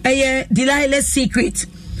 Delilah Secret.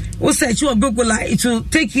 We'll search you on Google. It will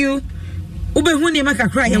take you.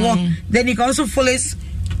 Then you can also follow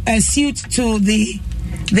suit to the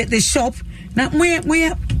shop. Now where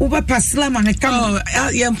over paslam and come. Oh,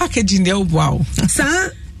 yeah, packaging the wow.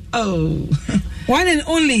 Sir. Oh. One and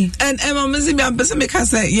only. And I'm say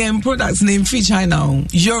yeah, products name free China,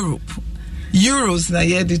 Europe. Euros na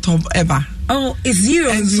yeah the top ever. Oh, it's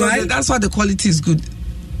euros, and so right? That's why the quality is good.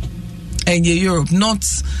 And yeah, Europe, not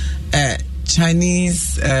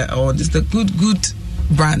Chinese or this the good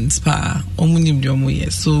brands pa omunim diomo yeah.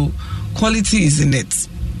 So quality is in it.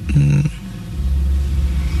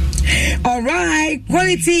 All right,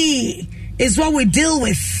 quality is what we deal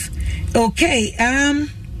with. Okay,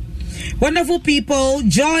 wonderful people.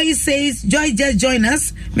 Joy says, Joy just join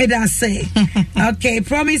us. May that say. Okay,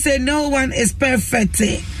 Promise say no one is perfect.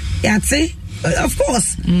 Yeah, see? Of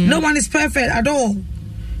course, no one is perfect at all.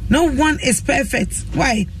 No one is perfect.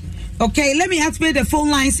 Why? Okay, let me activate the phone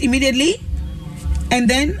lines immediately. And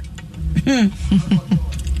then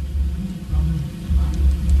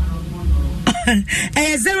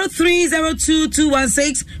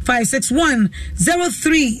 0302216561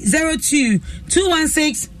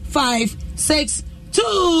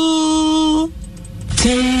 0302265662.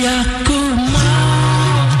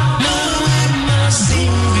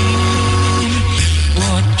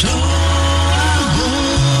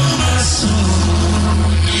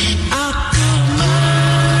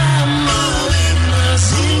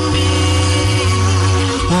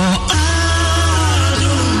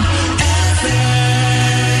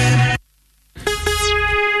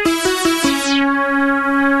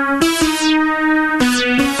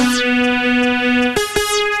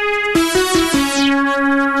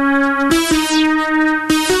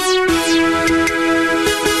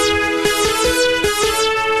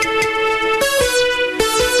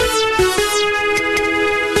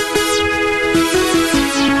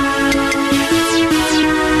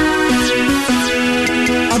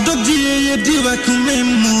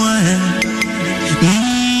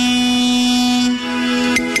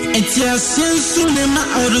 Cinema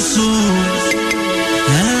Odoso.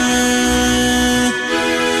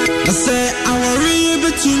 I say, our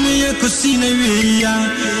river to me, a cosina,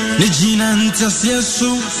 Legina and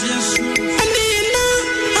Tassiasu. And then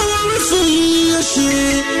our refugee,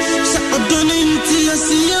 Sapodonin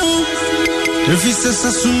Tiasio. If he says, I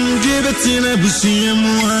soon give it in a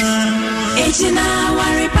busiamua. Echina,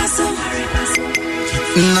 worry, passo.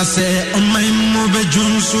 I say, on my mobile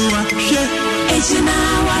Jonesua. Echina,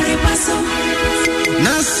 worry, passo.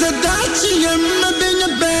 Nasa dachi yamma benya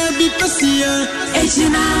baby pasia.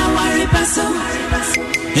 Echina worry paso.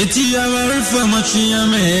 Eti ya worry for machi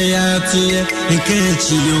yame ya tie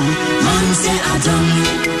ekechi yo. Manse Adam.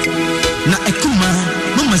 Na ekuma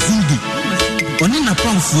mama zindi. Oni na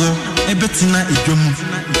pamfo ebetina edwom.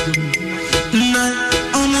 Na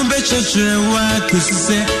omo bechechre wa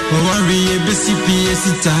kusise worry ebesi pie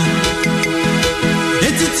sita.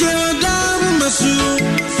 Eti tie odam masu.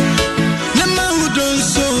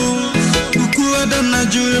 Na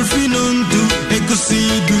jure finontu ekosi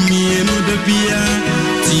dumie no de bia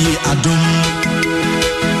ti adom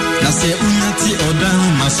na se unyati odan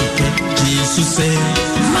masuke Jesus se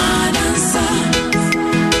Madansa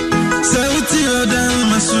se uti odan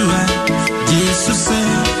masura Jesus se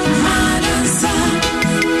Madansa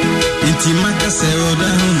inti makase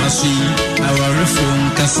odan masu our phone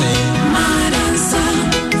kase Madansa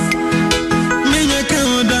menya ka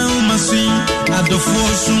odan masu adofo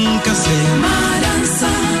sun kase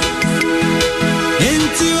Madansa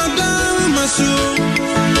inti odan masu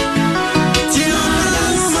ti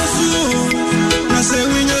odan masu ase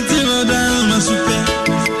winyati odan masupe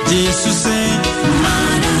Jesus se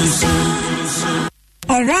Madansa.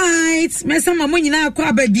 All right, Mesa Mamu nyina akwa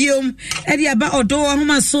ababiom edi aba Odo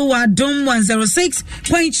Ahomaso wa Dom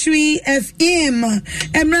 106.3 FM.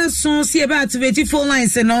 Emra so see about activate phone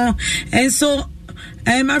lines no. And so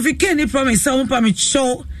African promise some permit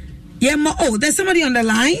show. Yeah, oh, there's somebody on the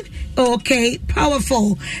line. Okay,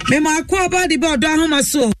 powerful. Mema akwa aba di Odo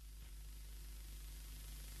Ahomaso.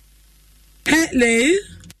 Hello.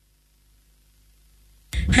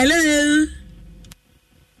 Hello.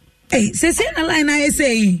 Hey, say the line I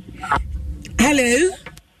say. Hello.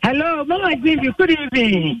 Hello, Mama Jimmy, good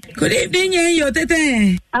evening. Good evening, yo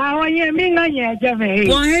tete. When you mean on your Jame.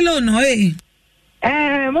 Well, hello,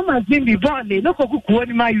 no, Mama Jimmy, Bonnie, no cook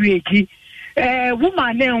one my wiki.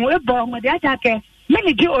 Woman, then we're born with the attacker.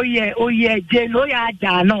 Many do, oh, yeah, Jane, oh,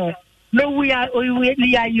 yeah, no. No, we are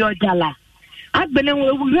your dollar. I've been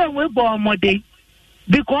we're born more day.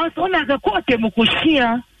 Because on a court,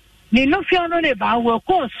 Mukushia, ni no fear on about will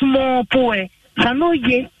call small poor, Sano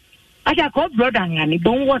ye. I got called brother, and it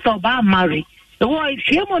don't was about marry. The war is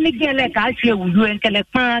here money get like I feel with you and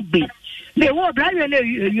collect be. The war, brother,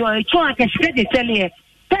 you are a choice and spread the telly.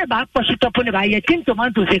 Tell back for shit upon it by a tin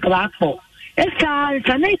tomato take back for. It's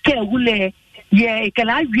a night care, will yeah, can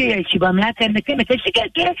I be she by Mac and the chemical she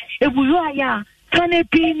get if we are ya, Sunny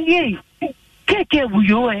Pin ye. Take care with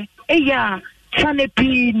you, eh? Ya, Sunny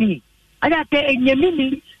Pin. I got a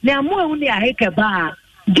mini, now more only a hake a bar.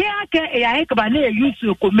 Jake, I hake by near you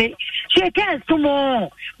to commit. She can't some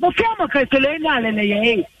more. But Fiamma Castellana and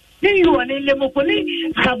a then you are in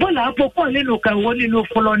Lemopoli, Sabola, for little only no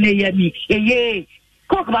follow near me. Yea,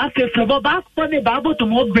 cock basket for back for the babble to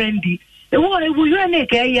more brandy. The war will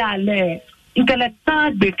make a yale. In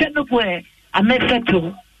Calata, be kind of way. I met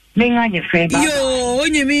settle. Ning on your friend. Yo,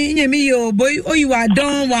 you mean, yo, boy, oh, you are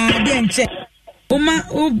done one, then check. Uma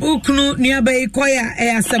uknu niabe ikoya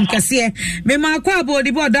asam kase me ma kwa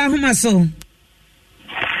bodi Odo Ahomaso.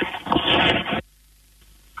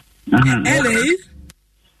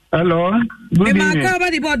 Hello. Me ma kwa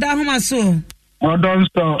bodi Odo Ahomaso. Odo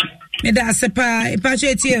so. Me da sepa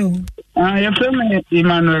ipache tie o. Ya feme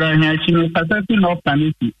Emmanuel Anyachi me patati no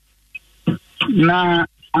paniti. Na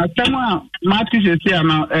atama mati sese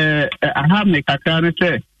ama aha me kakra ne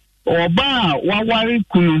se oba wawari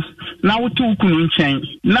kunu na wutu kunu nchen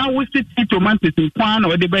na wusi tomatoes nkwan na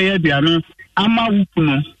wode beye biane ama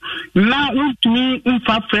wukunu na wutumi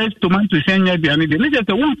mfa fresh tomatoes enya biane de ne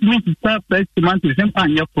se wutumi mfa fresh tomatoes mfa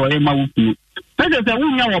anya ko ma wukunu ne se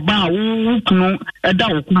wunya oba wukunu eda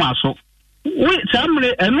wokuma so we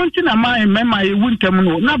samre enu nti na mai mema ye wuntem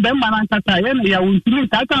no na be ma na nkata ye na ya wuntumi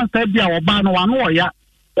nkata nsa bia oba no wano oya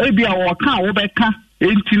ebia woka wo beka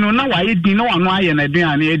enti no na waye di no wano aye na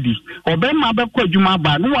aduane adi obema be kwa dwuma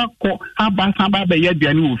ba no wakọ aba san ba be ye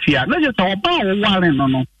aduane wo fia na je se oba wo ware no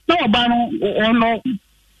no na oba no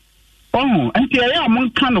ono enti ya mo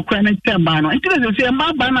nka no kwa ne temba no enti se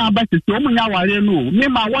ma ba na aba se o munya ware no me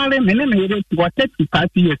ma ware me ne me re 35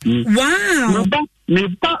 years wow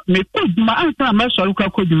me could my answer, my sorrow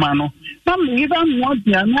could man. Some even want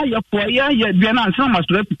the another for a year, be an answer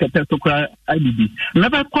must replicate to cry. I did.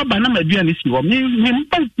 Never call by number be an issue of me,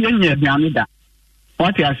 Yanida.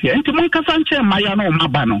 What I say, and to make a fancy, my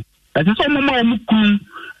Mabano. That is all more mukum,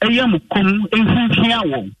 a yamukum, and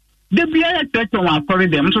here. The beer better one for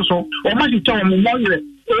them so, or much you tell me,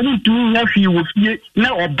 only 2 nephew with you,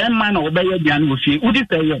 now or Ben man or Bayer Jan with you. Would you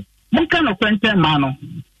say, one kind of quentin mano,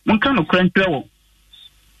 one kind of quentin.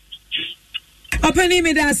 Openi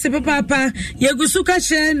me da se papa yegusuka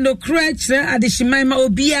che no crutch adishimama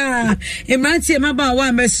obia emrantie maba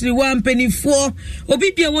wa mesri wa mpanifo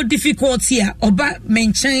obi bia wo difficulty a oba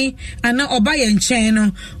menchen ana oba ye nchen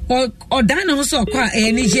no odan no so kwa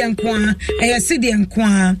eni je nko a yesidi nko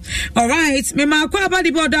a. All right, me ma kwa abadi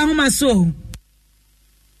Odo Ahomaso.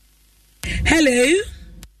 Hello.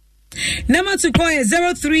 Number to call is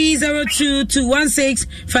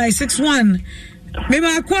 0302216561. Me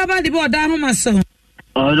ma kwa ba di Odo Ahomaso.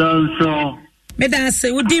 Odo me da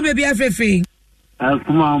se udi me bia frefre.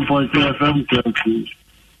 Akuma ampoto FM Kirku.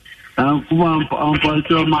 Akuma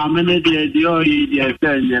ampoto ma mene de ori de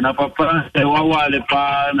senye na papa se wawale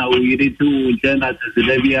pa na uyiri tu tena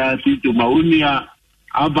se bia tu maunia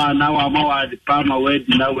aba na wa mawadi pa ma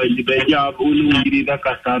wedi na wedi beja ulu uyiri da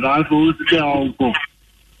kasara afu uste onko.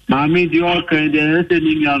 Mami di oke de se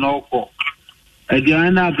ni nya noko.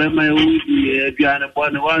 Adiana bema udi adiana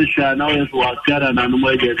bwana wansha na wetu wakara na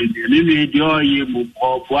numoja ni ni joyi mu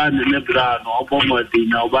bwana ne bra no obomodi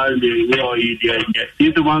na obande yo idia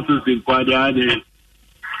itu manso sikwadi ade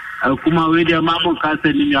kuma wedi mabo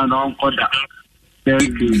kase ni nya no nkoda.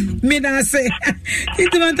 Thank you. Me da say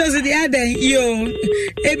itu manso di ade yo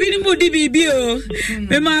ebi ni mudi bibi o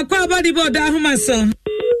me ma kwa abadi Odo Ahomaso.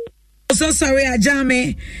 So sorry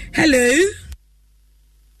ajame. Hello.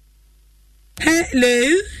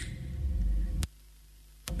 Hello.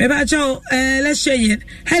 Let's share it.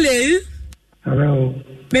 Hello. Hello.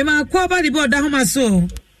 Me ma kwa ba di Odo Ahomaso.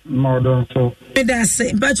 Modern so. Me da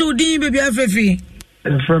say, but you din baby afefi.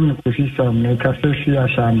 From Kufisa me ka se fi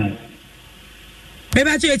ashama. Me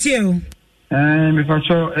ba che o. Me fa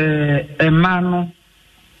so emano.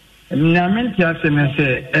 Na menti ase me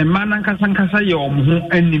se emana nkasa ye omhu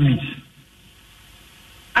enemies.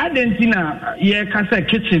 Adentina ye kasa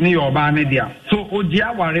kitchen your ba ne dia so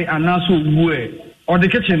odia ware anaso ogue or the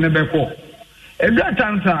kitchen ne beko ebia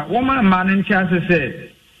tansa woman man nti ase se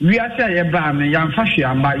wi ase ye ba me ya mfahwe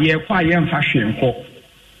amba ye kwa ye mfahwe nko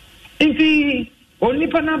nti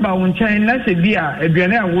onipa na ba won chen na se bia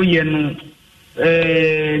aduane a wo ye no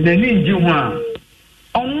de ni nji ho a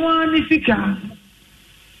onwa ni sika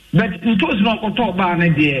but ntos no koto ba ne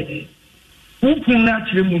de ukun na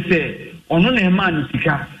kire mu se ono na ema no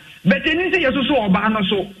sika but eni say yeso so oba no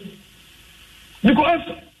so because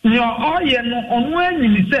your oye no ono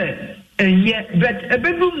anyi say enye but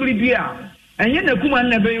ebedu mri bia enye na kuma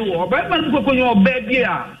na be wo oba ma no kokonyo oba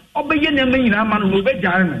bia obeye na manyina ama no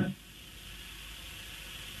obejare no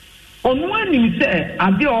ono anyi say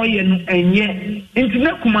ade oye no enye enti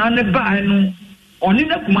na kuma na ba no oni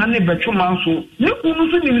na kuma na betwoma so ne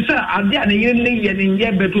kunu so nim say ade a na yire ne ye ne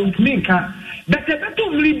ye beto ntumi Bete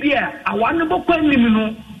beto mlibia awane bokwa nim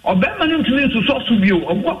no obema ne ntumi nsuso so bio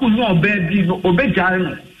obwa nyo oba bi no obejare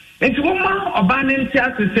no enti wo ma oba ne nti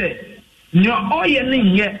ase se nyo oye ne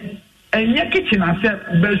nye enye kitchen ase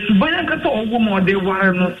besubanya kata owo mo de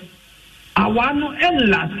ware no awano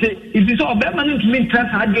enlase ibi so obema ne ntumi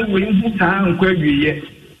ntrasa ade we hu saa nkwa awiye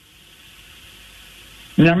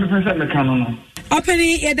nyame pesa me kanu no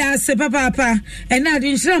openi yeda se papa ena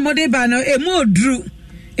di nshira mode ba no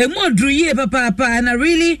emodru ye papa and I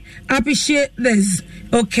really appreciate this.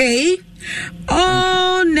 Okay.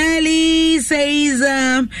 Oh, Nelly says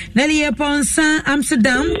Nelly upon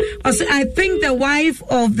Amsterdam. Also, I think the wife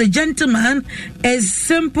of the gentleman is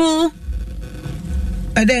simple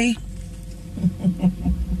a day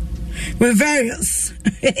with various.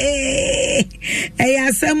 I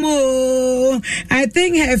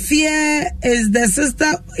think her fear is the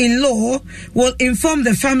sister-in-law will inform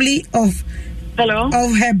the family of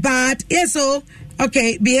her bad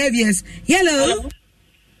okay behaviors. Hello.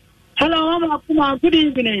 Mama. Good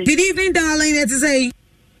evening. Good evening, darling. Let's say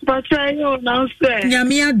Pachayo now say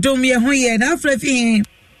Nyamia dom ye ho ye na frefi.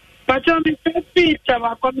 Pachayo me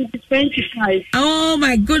 25. Oh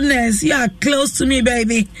my goodness, you are close to me,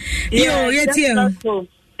 baby. That's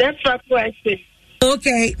what I say.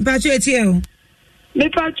 Okay, Pachayo. Me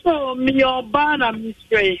Pachayo me your bana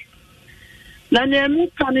mystery. Na nyame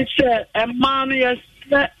kan se e ma no ye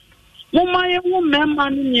se wo ma ye wo mema no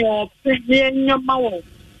ne o pe ye nyama wo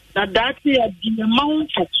na dati ya di ma wo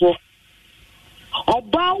toto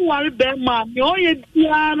Oba wari bema ni oye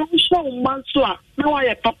bia no so man so a na wa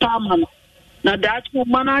ye papa ma no na that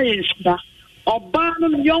woman aye sida oba no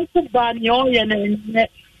yonko ba ni oye na ne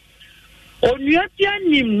onua tia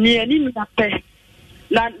nim ni ani na pe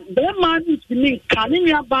na bema ni timi kan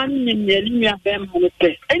ni aba ni ni ni bema no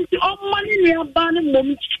pe enti o mani ni aba ni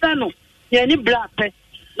mom tsa no ye ni bra pe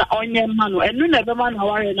na onye ma no enu na bema na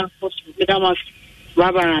ware na fosu me da ma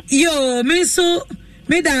baba yo me so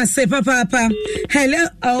me da say papa. Hello.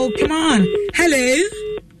 Oh, come on. Hello.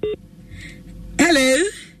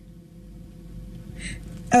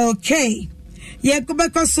 Okay. Yeah, go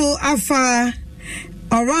back also afa.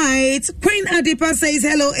 All right. Queen Adipa says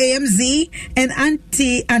hello AMZ and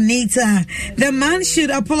Auntie Anita. The man should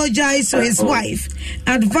apologize to his wife.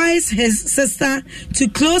 Advise his sister to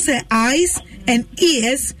close her eyes and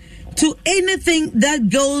ears to anything that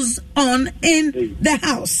goes on in the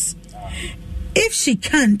house. If she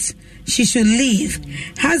can't, she should leave.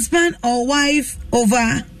 Husband or wife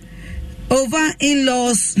over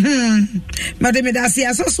in-laws. Madam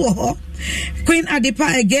Queen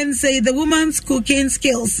Adipa again say the woman's cooking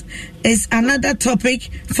skills is another topic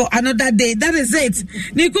for another day. That is it.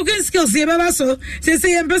 Ni cooking skills, so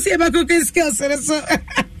say embassy about cooking skills. So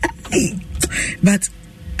but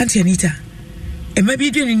Auntie Anita, it might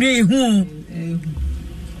be doing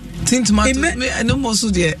Tin tomato. I know most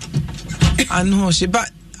of the. I know she, but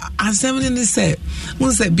as somebody said,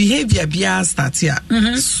 when say behavior bia start here,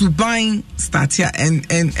 subain start here and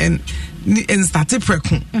started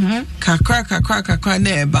prekun. Kakra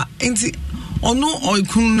neba. Enti ono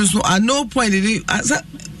oikunu so at no point did it as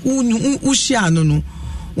ushia no.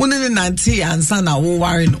 One in the 90 and son na wo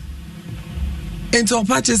worry no. Enti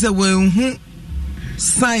opache say when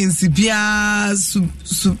science bia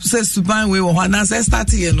say subain we wo na say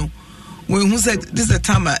start here no. When who said this is a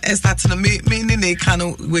time I started meaning a kind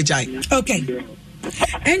of wejai. Okay.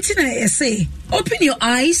 Antina, I say, open your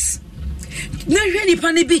eyes. No, any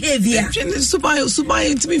funny behavior.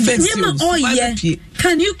 Subai to be very.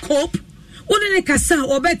 Can you cope? Wouldn't a cassa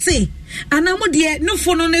or Betsy? And I'm dear, no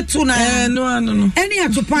phone on it tonight. No. Any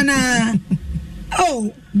atupana.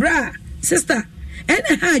 Oh, bra, sister,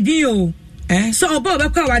 and how do you? So, Bob,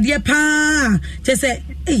 I dear pa. Just say,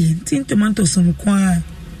 hey, tin tomato some qua.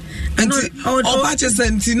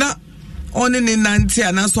 Sentina on in 90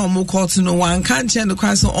 and that's one more court no one can't change the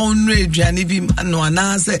question on radio and even no and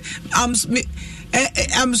I say I'm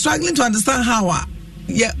struggling to understand how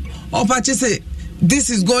say this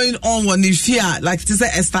is going on when you fear like to say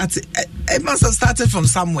it must have started from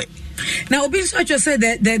somewhere. Now being such as said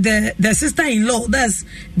the sister-in-law, that's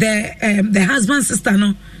the husband's sister,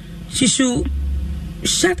 no, she should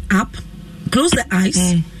shut up, close the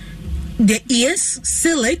eyes. The ears,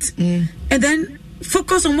 seal it, and then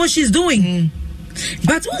focus on what she's doing.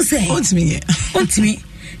 But what say? Want me?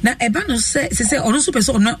 Now, Ebano say, "On also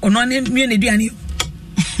person on me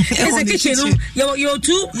It's a kitchen. Your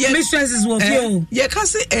two mistresses will feel. Yeah, can't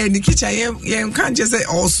say any kitchen. Yeah, can't just say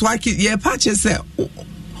or swag it. Yeah, patches say.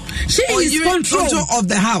 She is control of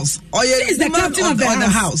the house. Or she is the captain of the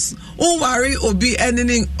house. Oh, worry or be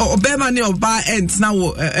anything or bear money or buy ends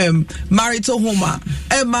now. Married to Homer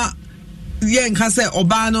Emma. Yen can say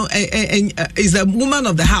Obano is a woman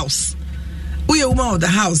of the house. We a woman of the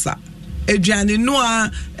house. Adriani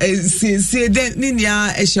Noah sincere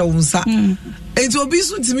Ninia Eshawunsa. It will be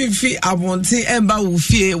soon to me fee abonti Emba will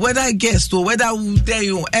fear whether guest or whether will dare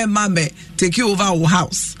you Emma may take you over our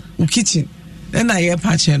house or kitchen. Then I hear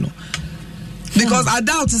Pacheno. Because I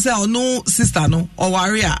doubt to say or no sister no or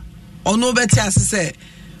warrior or no better as to say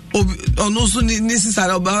or no so this in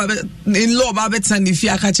law babet and if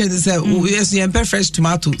you catch it say yes you pay fresh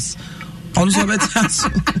tomatoes also better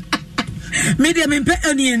medium in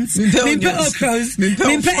onions in okras in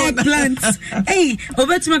eggplants hey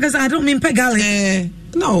because I don't mean garlic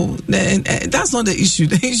no that's not the issue.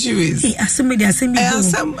 The issue is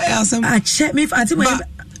I check me for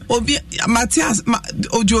Obi Matthias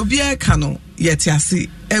Ojobia Kano yetiasi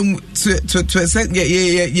and to say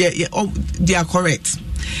yeah they are correct.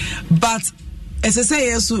 But as I say,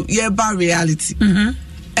 yes, yeah, by reality. And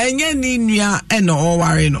any nua and no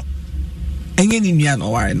worry no. And any nua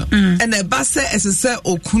no worry no. And the basse as I say,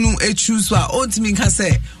 o kunu e choose wa o timi can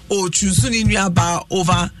say o choose ni nua ba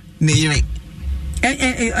over nearing.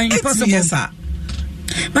 And impossible. Yes, sir.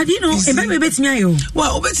 But you know, it might be bet me ayo.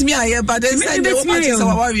 Well, bet me ayo, but then say the woman is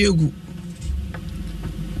our worry you.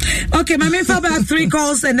 Okay, my main file back 3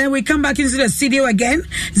 calls and then we come back into the studio again.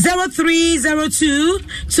 0302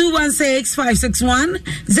 216 561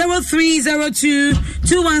 0302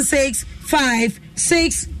 216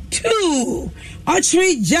 562.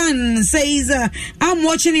 Ochri Jan says, I'm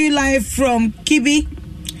watching you live from Kibi.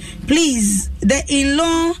 Please, the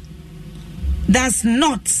in-law does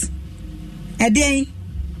not a day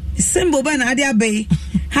symbol ban Adia Bay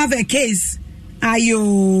have a case.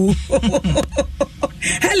 Ayo.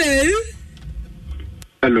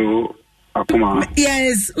 Hello, Akuma.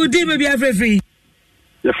 Yes, Udi maybe free.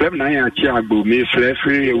 The flame na ya chiago me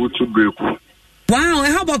free to break. Wow,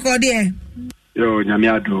 how about there? Yo,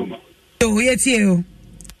 nyamiado. Yo, yet you.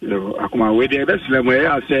 Yo, Akuma, we the best flame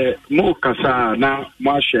where I say mo kasa na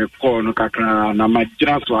mo share call no kakra na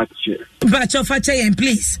majina so ache. Bacho fache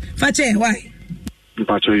please. Fache why?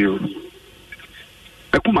 Bacho you.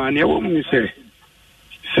 Akuma ne wo mu say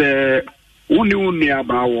uni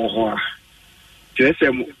aba wo ho a. Say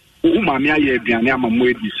umami aye aduane ama mo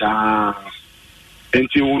edi saa.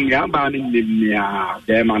 Enti uni aba ni nimia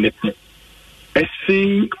de ma ne pe.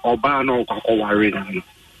 Esin oba na okakoware no.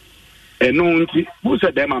 Eno nti wo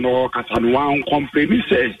se de ma no kasa no wan complain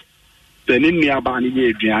say the ni aba ni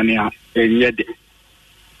ye aduane a enye de.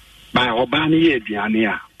 Ba oba ni ye aduane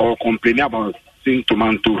a or complain about sin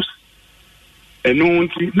tomatoes. Eno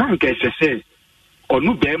nti na nke say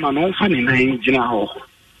onu be ma no fa ni na ngina ho.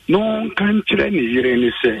 No kan kire ni yire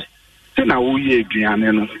ni se na wo ye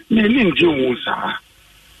aduane no na ni nje wo saa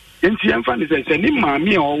enti amfa ni se ni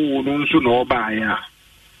maami a wo no nso na oba ya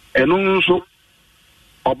eno nso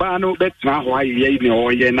oba no betra ho aye ni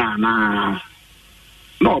oye na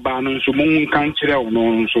oba no nso mun kan kire wo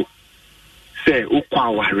no nso se ukwa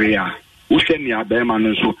ware a wo hwe ni abema no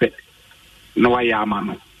nso pe na wa ya ama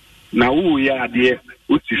no na wo ya ade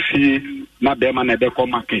wo ti fie na bema na be ko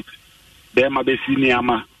market bema be si ni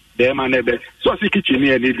ama Dema nebe so si kitchen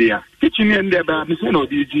here ni dia kitchen here ndeba mi se no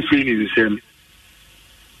di ji free ni nsem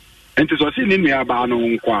enti so si ni nua ba no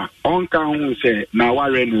nkwa onka hu se na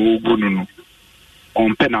ware no ogunu no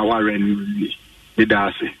onpe na ware ni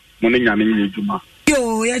bidase mo ne nyame ni ejuma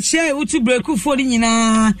yo ya che utu breku fo ni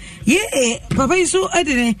nyina ye papa iso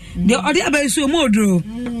adene de odi abayiso modro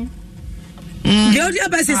de odi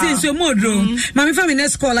abasese so modro mami fa mi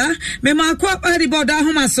next caller me ma kwa adi Odo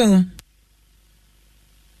Ahomaso.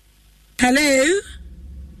 Hello?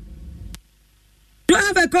 Do I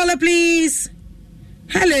have a caller, please?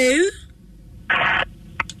 Hello?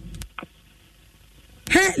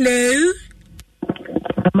 Hello?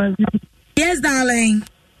 Yes, darling.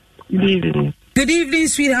 Good evening. Good evening,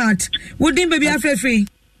 sweetheart. Would you be free?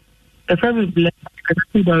 A family blessed.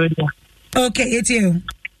 Okay, it's you.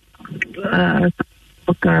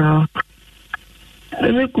 Okay.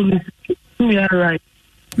 Let me cool me right.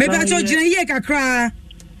 Maybe I told you here, Kakra.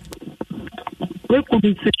 We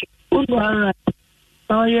could say, oh, right.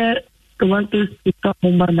 Oh, yeah, the one to speak up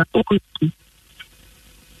on my own.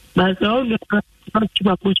 But all the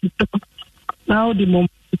now the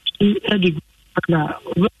moment now,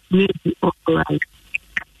 maybe all right.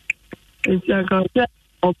 It's like I said,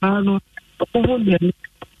 Obano, over the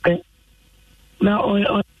now,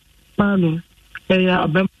 all man, they are a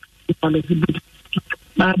member of the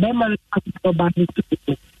but them are about it.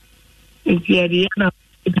 It's the end of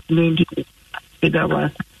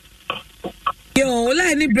yo,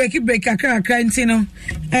 let me break a cranty no.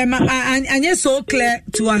 And you're so clear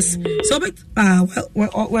to us. So, but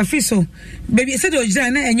we're free so. Baby, said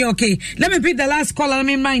and you're okay. Let me pick the last caller. Let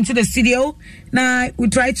me mind to the studio. Now we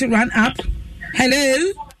try to run up.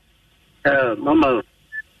 Hello. Mama.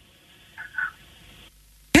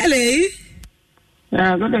 Hello.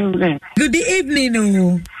 Good evening. Good evening,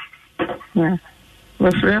 no. Yeah.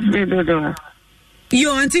 We're free Dodo.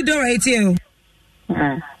 Your Auntie Dora, it's you.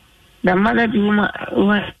 The mother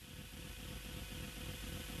was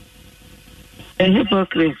a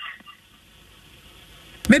hypocrite.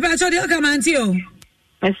 Maybe I told you, come Auntie.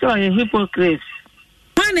 I saw a hypocrite.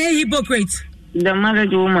 One a hypocrite. The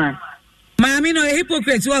married woman. Mammy, no a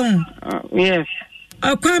hypocrite. Yes.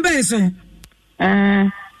 A crumb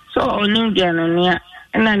so on Indiana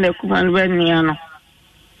and then the Kuman Veniano.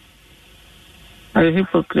 A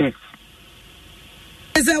hypocrite.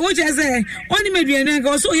 As I watch, I say, only maybe an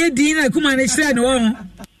go so ye dinner, come on, it's said,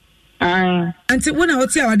 until when I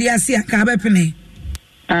would tell the Asia Cabapene.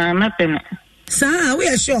 Nothing. Sir, we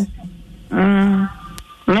are sure.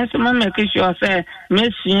 Miss Mamma Kisho say,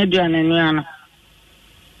 Miss Indiana.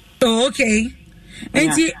 Oh, okay.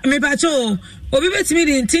 And see, me patrol, or we bet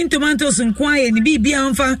me in tin tomatoes and quiet and be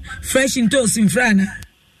bianfa fresh in toast in Frana.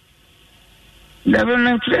 The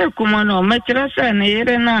women clear Kumano, Metrasa and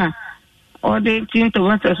Yerena. Or the tin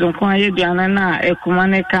tomatoes and quiet Diana, a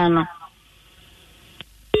Kumanecano.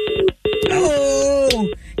 Oh,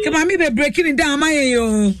 come on, me be breaking it down, my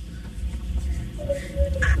yo.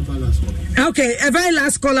 Okay, a very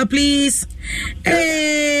last caller, please.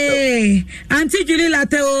 Hey, Auntie Julie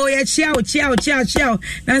Latte, yeah, ciao.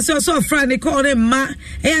 And so friend, they call him Ma.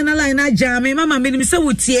 Hey, and a line, I jam. Mama, me so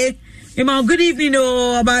would say. Good evening,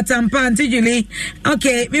 about Auntie Julie.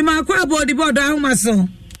 Okay, me ma kwa body board Odo Ahomaso.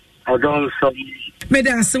 Odo so. Me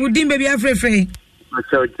dance, would dim baby afraid.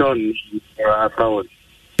 John,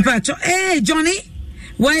 hey, Johnny,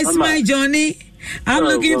 where's my Johnny? I'm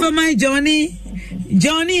looking for my Johnny.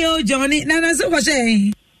 Johnny. Nana, so what's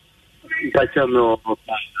saying?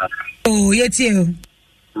 Oh, yet you.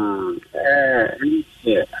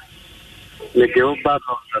 Yeah. The girl back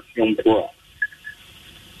on the same poor.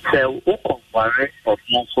 So, of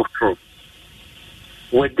more true.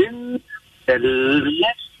 Within the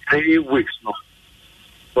next 3 weeks, no.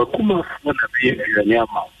 But come on, for the baby,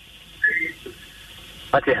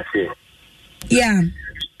 what I say? Yeah.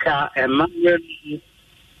 And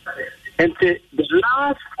the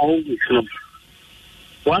last 4 weeks, no.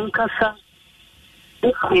 One casa,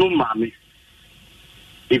 no mommy.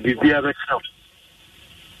 If you be a shop.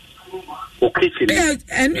 Okay,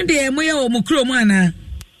 and the Moya Mukromana.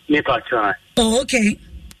 Oh, okay.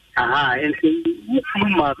 And no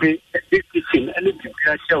mommy, this kitchen, and the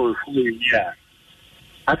show for you. Yeah.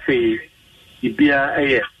 I say, if you are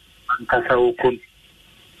a casa open.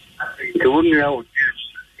 The only out,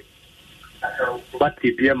 but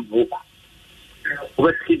the dear book,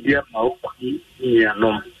 what he dear mouth, near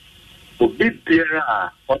no, who be dear,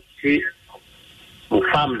 what he, who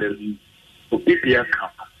family, who be dear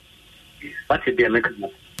cup. What a dear make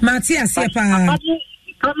Matthias, Papa.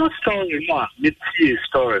 Not story more, it's his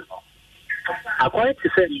story. I quite to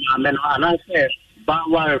say, and I said,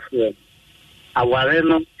 Bawar for a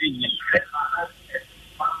warren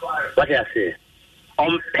what I say.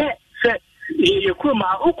 On pet set you come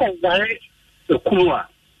out the Kuma,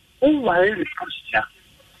 oh, why the Pusha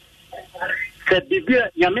said, Bibia,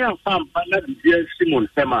 Yaman farm, but not Bibia Simon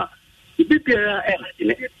Sema, Bibia,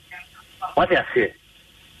 what I say.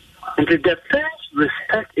 And the first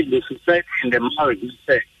respect in the society in the marriage, you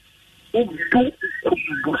say, oh, do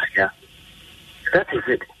Busha. That is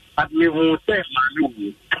it. But we won't say,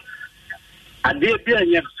 Manu. And they be a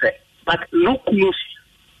young say, but look, no.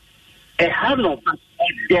 A hand of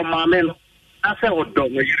your mamma, I say, what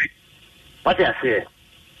don't you? What I say?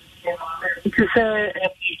 It is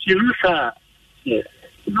a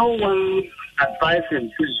no one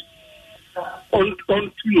advising on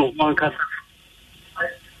to one casa.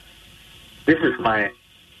 This is my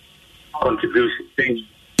contribution. Thank you.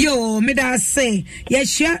 Yo, me da say,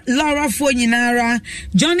 yes, Laura Foninara.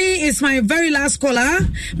 Johnny is my very last caller.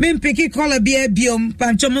 Me picky caller be biom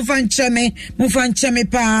pancho mufancheme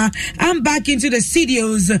pa. I'm back into the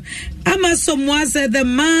studios. Amasomo said the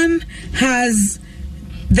man has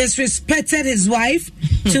disrespected his wife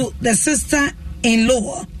to the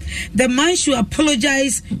sister-in-law. The man should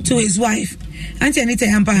apologize to his wife. Auntie Anita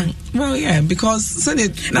Yampa. Well, yeah, because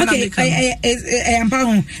okay,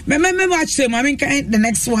 Yampa. Remember watch them. I mean, the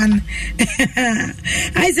next one.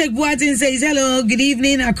 Isaac Boatin says, "Hello, good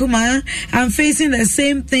evening, Akuma. I'm facing the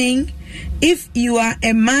same thing. If you are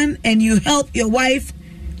a man and you help your wife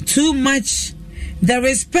too much, the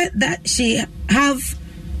respect that she have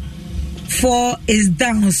for is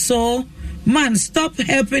down. So, man, stop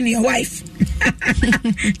helping your wife."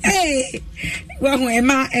 Hey, well,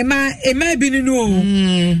 am I being no?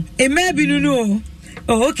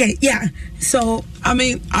 Oh, okay, yeah. So, I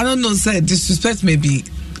mean, I don't know. Say disrespect may be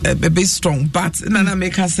a bit strong, but Nana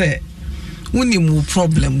make her say, "When you move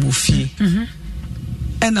problem with you,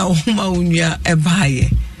 and a woman you a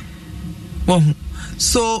buyer." Well,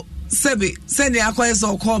 so. Sebi send the acquires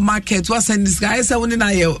or call market was send this guy say when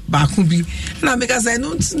I back be and make us say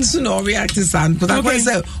no react to sound because I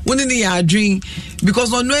say when in your dream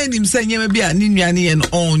because on when him say maybe a ninyani and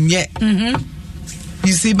on yet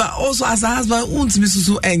you see, but also as a husband won't miss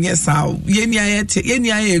so and yes how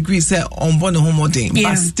yeni agree say on born homo thing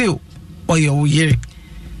but still or your year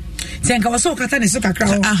think I was so katani so kakra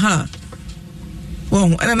well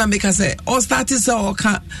and then I make us say all started so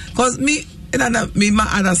cause me. And me my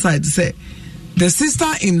other side say the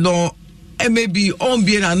sister-in-law may be on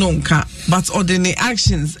being a nonka, but ordinary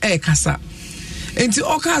actions kasa. Into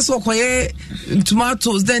all kinds of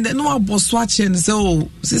tomatoes, then no boss watching so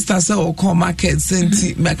sister say or call markets and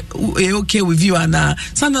okay with you and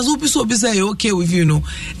sometimes who be so be say okay with you no.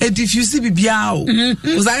 And if you see be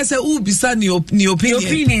because I say who be saying your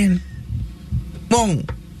opinion. Well,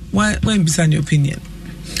 why be saying your opinion?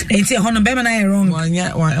 Ain't it wrong?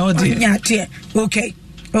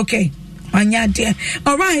 Okay.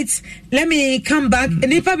 All right, let me come back.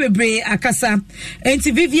 Nipa bebre akasa.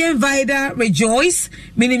 Enti Vivian Vida rejoice.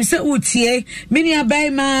 Minim se utie. Mini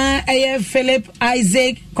abaima Philip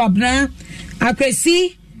Isaac Kobna.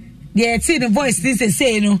 Akresi. The voice this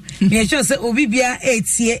say no. Me sure say obibia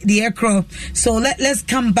etie the aircraft. So let's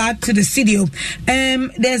come back to the studio.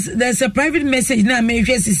 There's a private message now me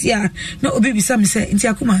just is here. No obibi some say nti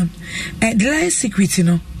akuma. The last secret you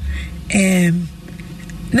know.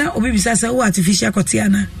 Now obibi say what artificial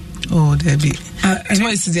kotiana. Oh there be.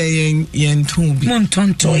 Toys there yen tumbi.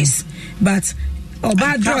 Monton toys. But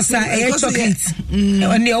bad draws are chocolate.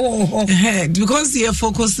 Because you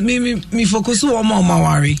focus me focus on more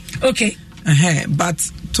worry. Okay.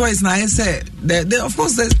 But twice now I said there of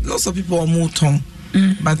course there's lots of people are more tongue.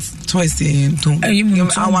 But twice they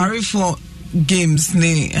I worry for games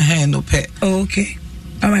no pet. Okay.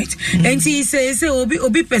 All right. And he says,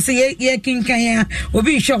 Obi person ye kinkaya,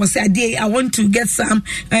 Obi sure say I want to get some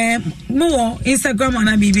more Instagram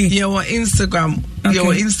and BB. Your Instagram, okay.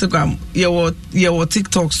 your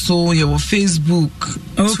TikTok, so your Facebook,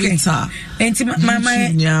 okay. Twitter. And and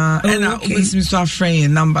I open Mr.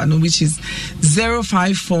 friend number which is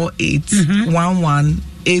 0548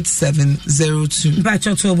 118702.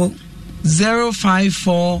 Bacho Tobo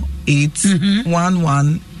 0548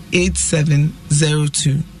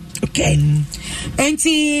 118702. Okay.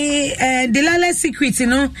 The last secret, you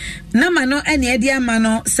know, Namano any idea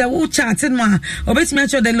mano, so chatting ma, or best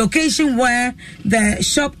match the location where the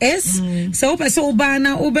shop is. So so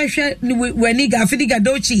bana, Ubesha, Weniga, Fidiga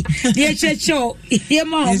Dochi, the show,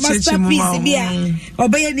 Yama, masterpiece,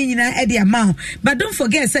 obeying at the amount. But don't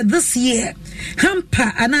forget, said this year,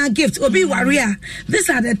 hamper and our gift, Obi Warrior.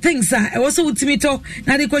 These are the things that I also would me talk,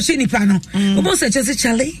 now the question panel. Almost such as a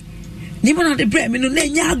Charlie. Even on the bread, no,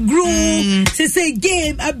 grow. Say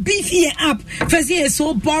game, a beefy up. First year is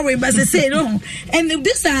so boring, but they say no. And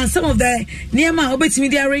these are some of the near my obit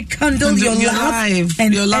media rekindle your life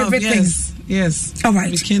and your love, everything. Yes. All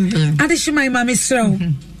right. Addition, my mommy so.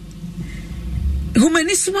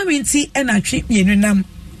 Humanism minty and I treat me num.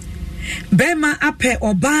 Bema ape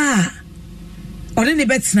or bar. Or any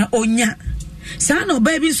bets na onya. Son or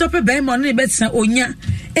baby stop a bema on any bets na onya.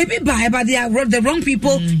 Every buy, but they are the wrong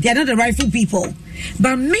people. They are not the rightful people.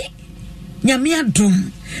 But me, Nyamia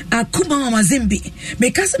Dum, Akuma Mazimbi,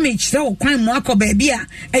 because me show crime wako baby, a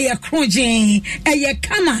crojing, a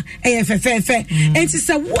kama, a fefe, and she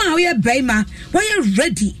said, wow, you're Bema, why you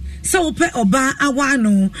ready? So ope oba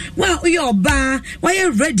awano, wow, you're ba, why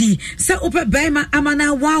you ready? So ope Bema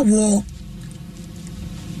amana wawo.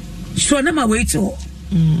 Shwana ma way to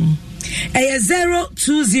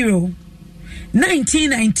 020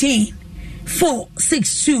 1919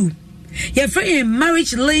 462. Your friend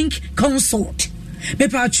marriage link consult. Me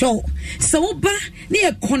pacho. So oba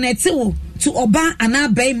near connect to oba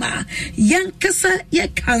anabema. Yankasa ye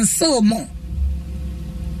cancel mo.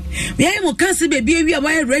 We are cancel baby. We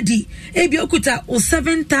are ready. Ebi okuta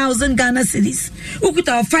 7,000 Ghana cedis.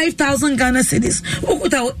 Okuta 5,000 Ghana cedis.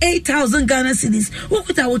 Okuta 8,000 Ghana cedis.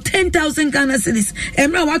 Okuta 10,000 Ghana cedis.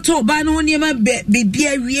 Emra wato oba no niema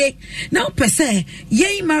baby we. Now per se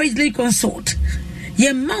ye marriage link consult.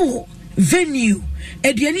 Ye mo venue.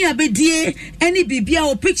 Eduani abedie any bibia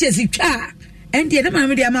or pictures itwa. And the man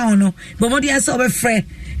media ma no. But what dia so be frɛ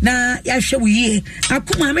na ya hwɛ wo yie.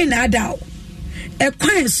 Akuma me na ada. A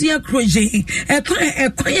quiet see a crochet, a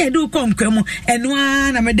quiet do conquemo, and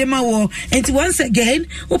one a medema war. And once again,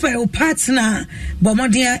 open partner,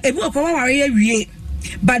 Bomodia, a book of our area.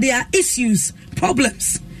 But there are issues,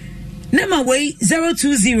 problems. Number way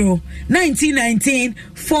 020 1919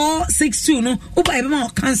 462 no, Opa more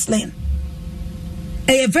counseling.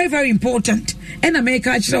 Very, very important. And I make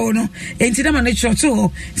a show no, and to them on the show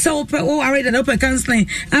too. So, I read an open counseling.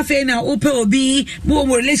 I feel now open will be more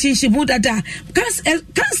relationship, more data.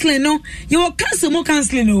 Counseling no, you will cancel more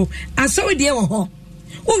counseling no. I saw it there. Oh,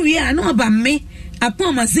 we are no about me.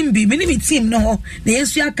 Upon my Zimbi, many team no, the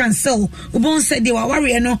answer cancel. Ubon said they were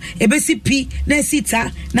warrior no, a basic P,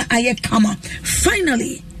 Nesita, na aye kama.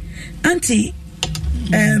 Finally, Auntie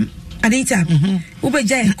Anita,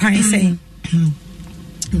 Ubeja Quine saying.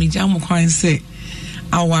 Me jamu kwine say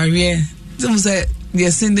awarie them say they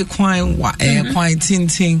send the kwine kwine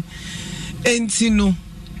tinting enti no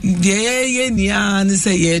ye nia ni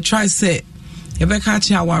say ye try say ye be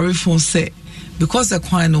catch aware phone say because the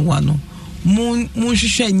kwine no one no mun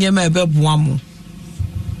hwehwe nyema ebe boa mo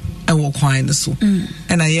e wo kwine so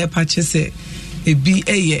and aye patch say ebi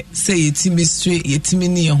eye say yetimi straight yetimi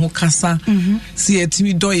ni ye ho kasa say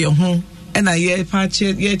yetimi do ye ho and I ye patch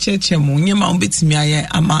ye cheche mo nyema obetimi aye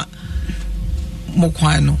ama mo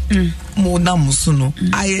kwan no mo na musu no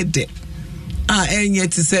aye de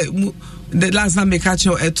Yet to say the last time I catch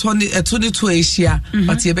you a 22 Asia,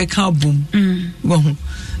 but you be boom.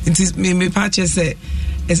 It is me patches say.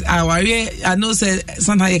 I know say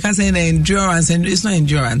sometimes you can say endurance, and it's not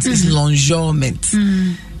endurance, it's longement.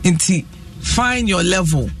 Find your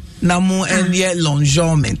level. Namo and yet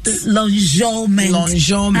longement. Long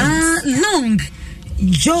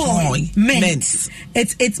joyment.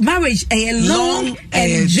 It's marriage a long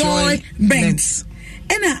enjoyment.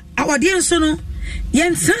 And our dear son.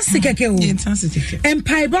 Yentansi keke o.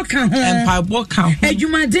 Empire kan ho.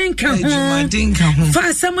 Adwumaden kan ho. Fa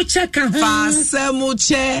asemu che kan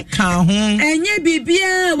ho. Enye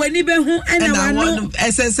bibia wani be ho ena wano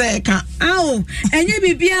SSA kan. Awo, enye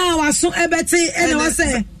bibia waso ebete ena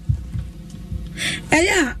wase.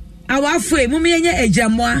 Eya awafo mu me enye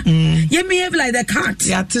ejamoa. Ye behave like the cat.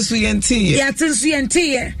 Ya tisu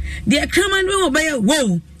yenti. The command will obey.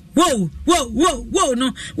 Whoa.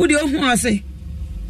 No. Would you say?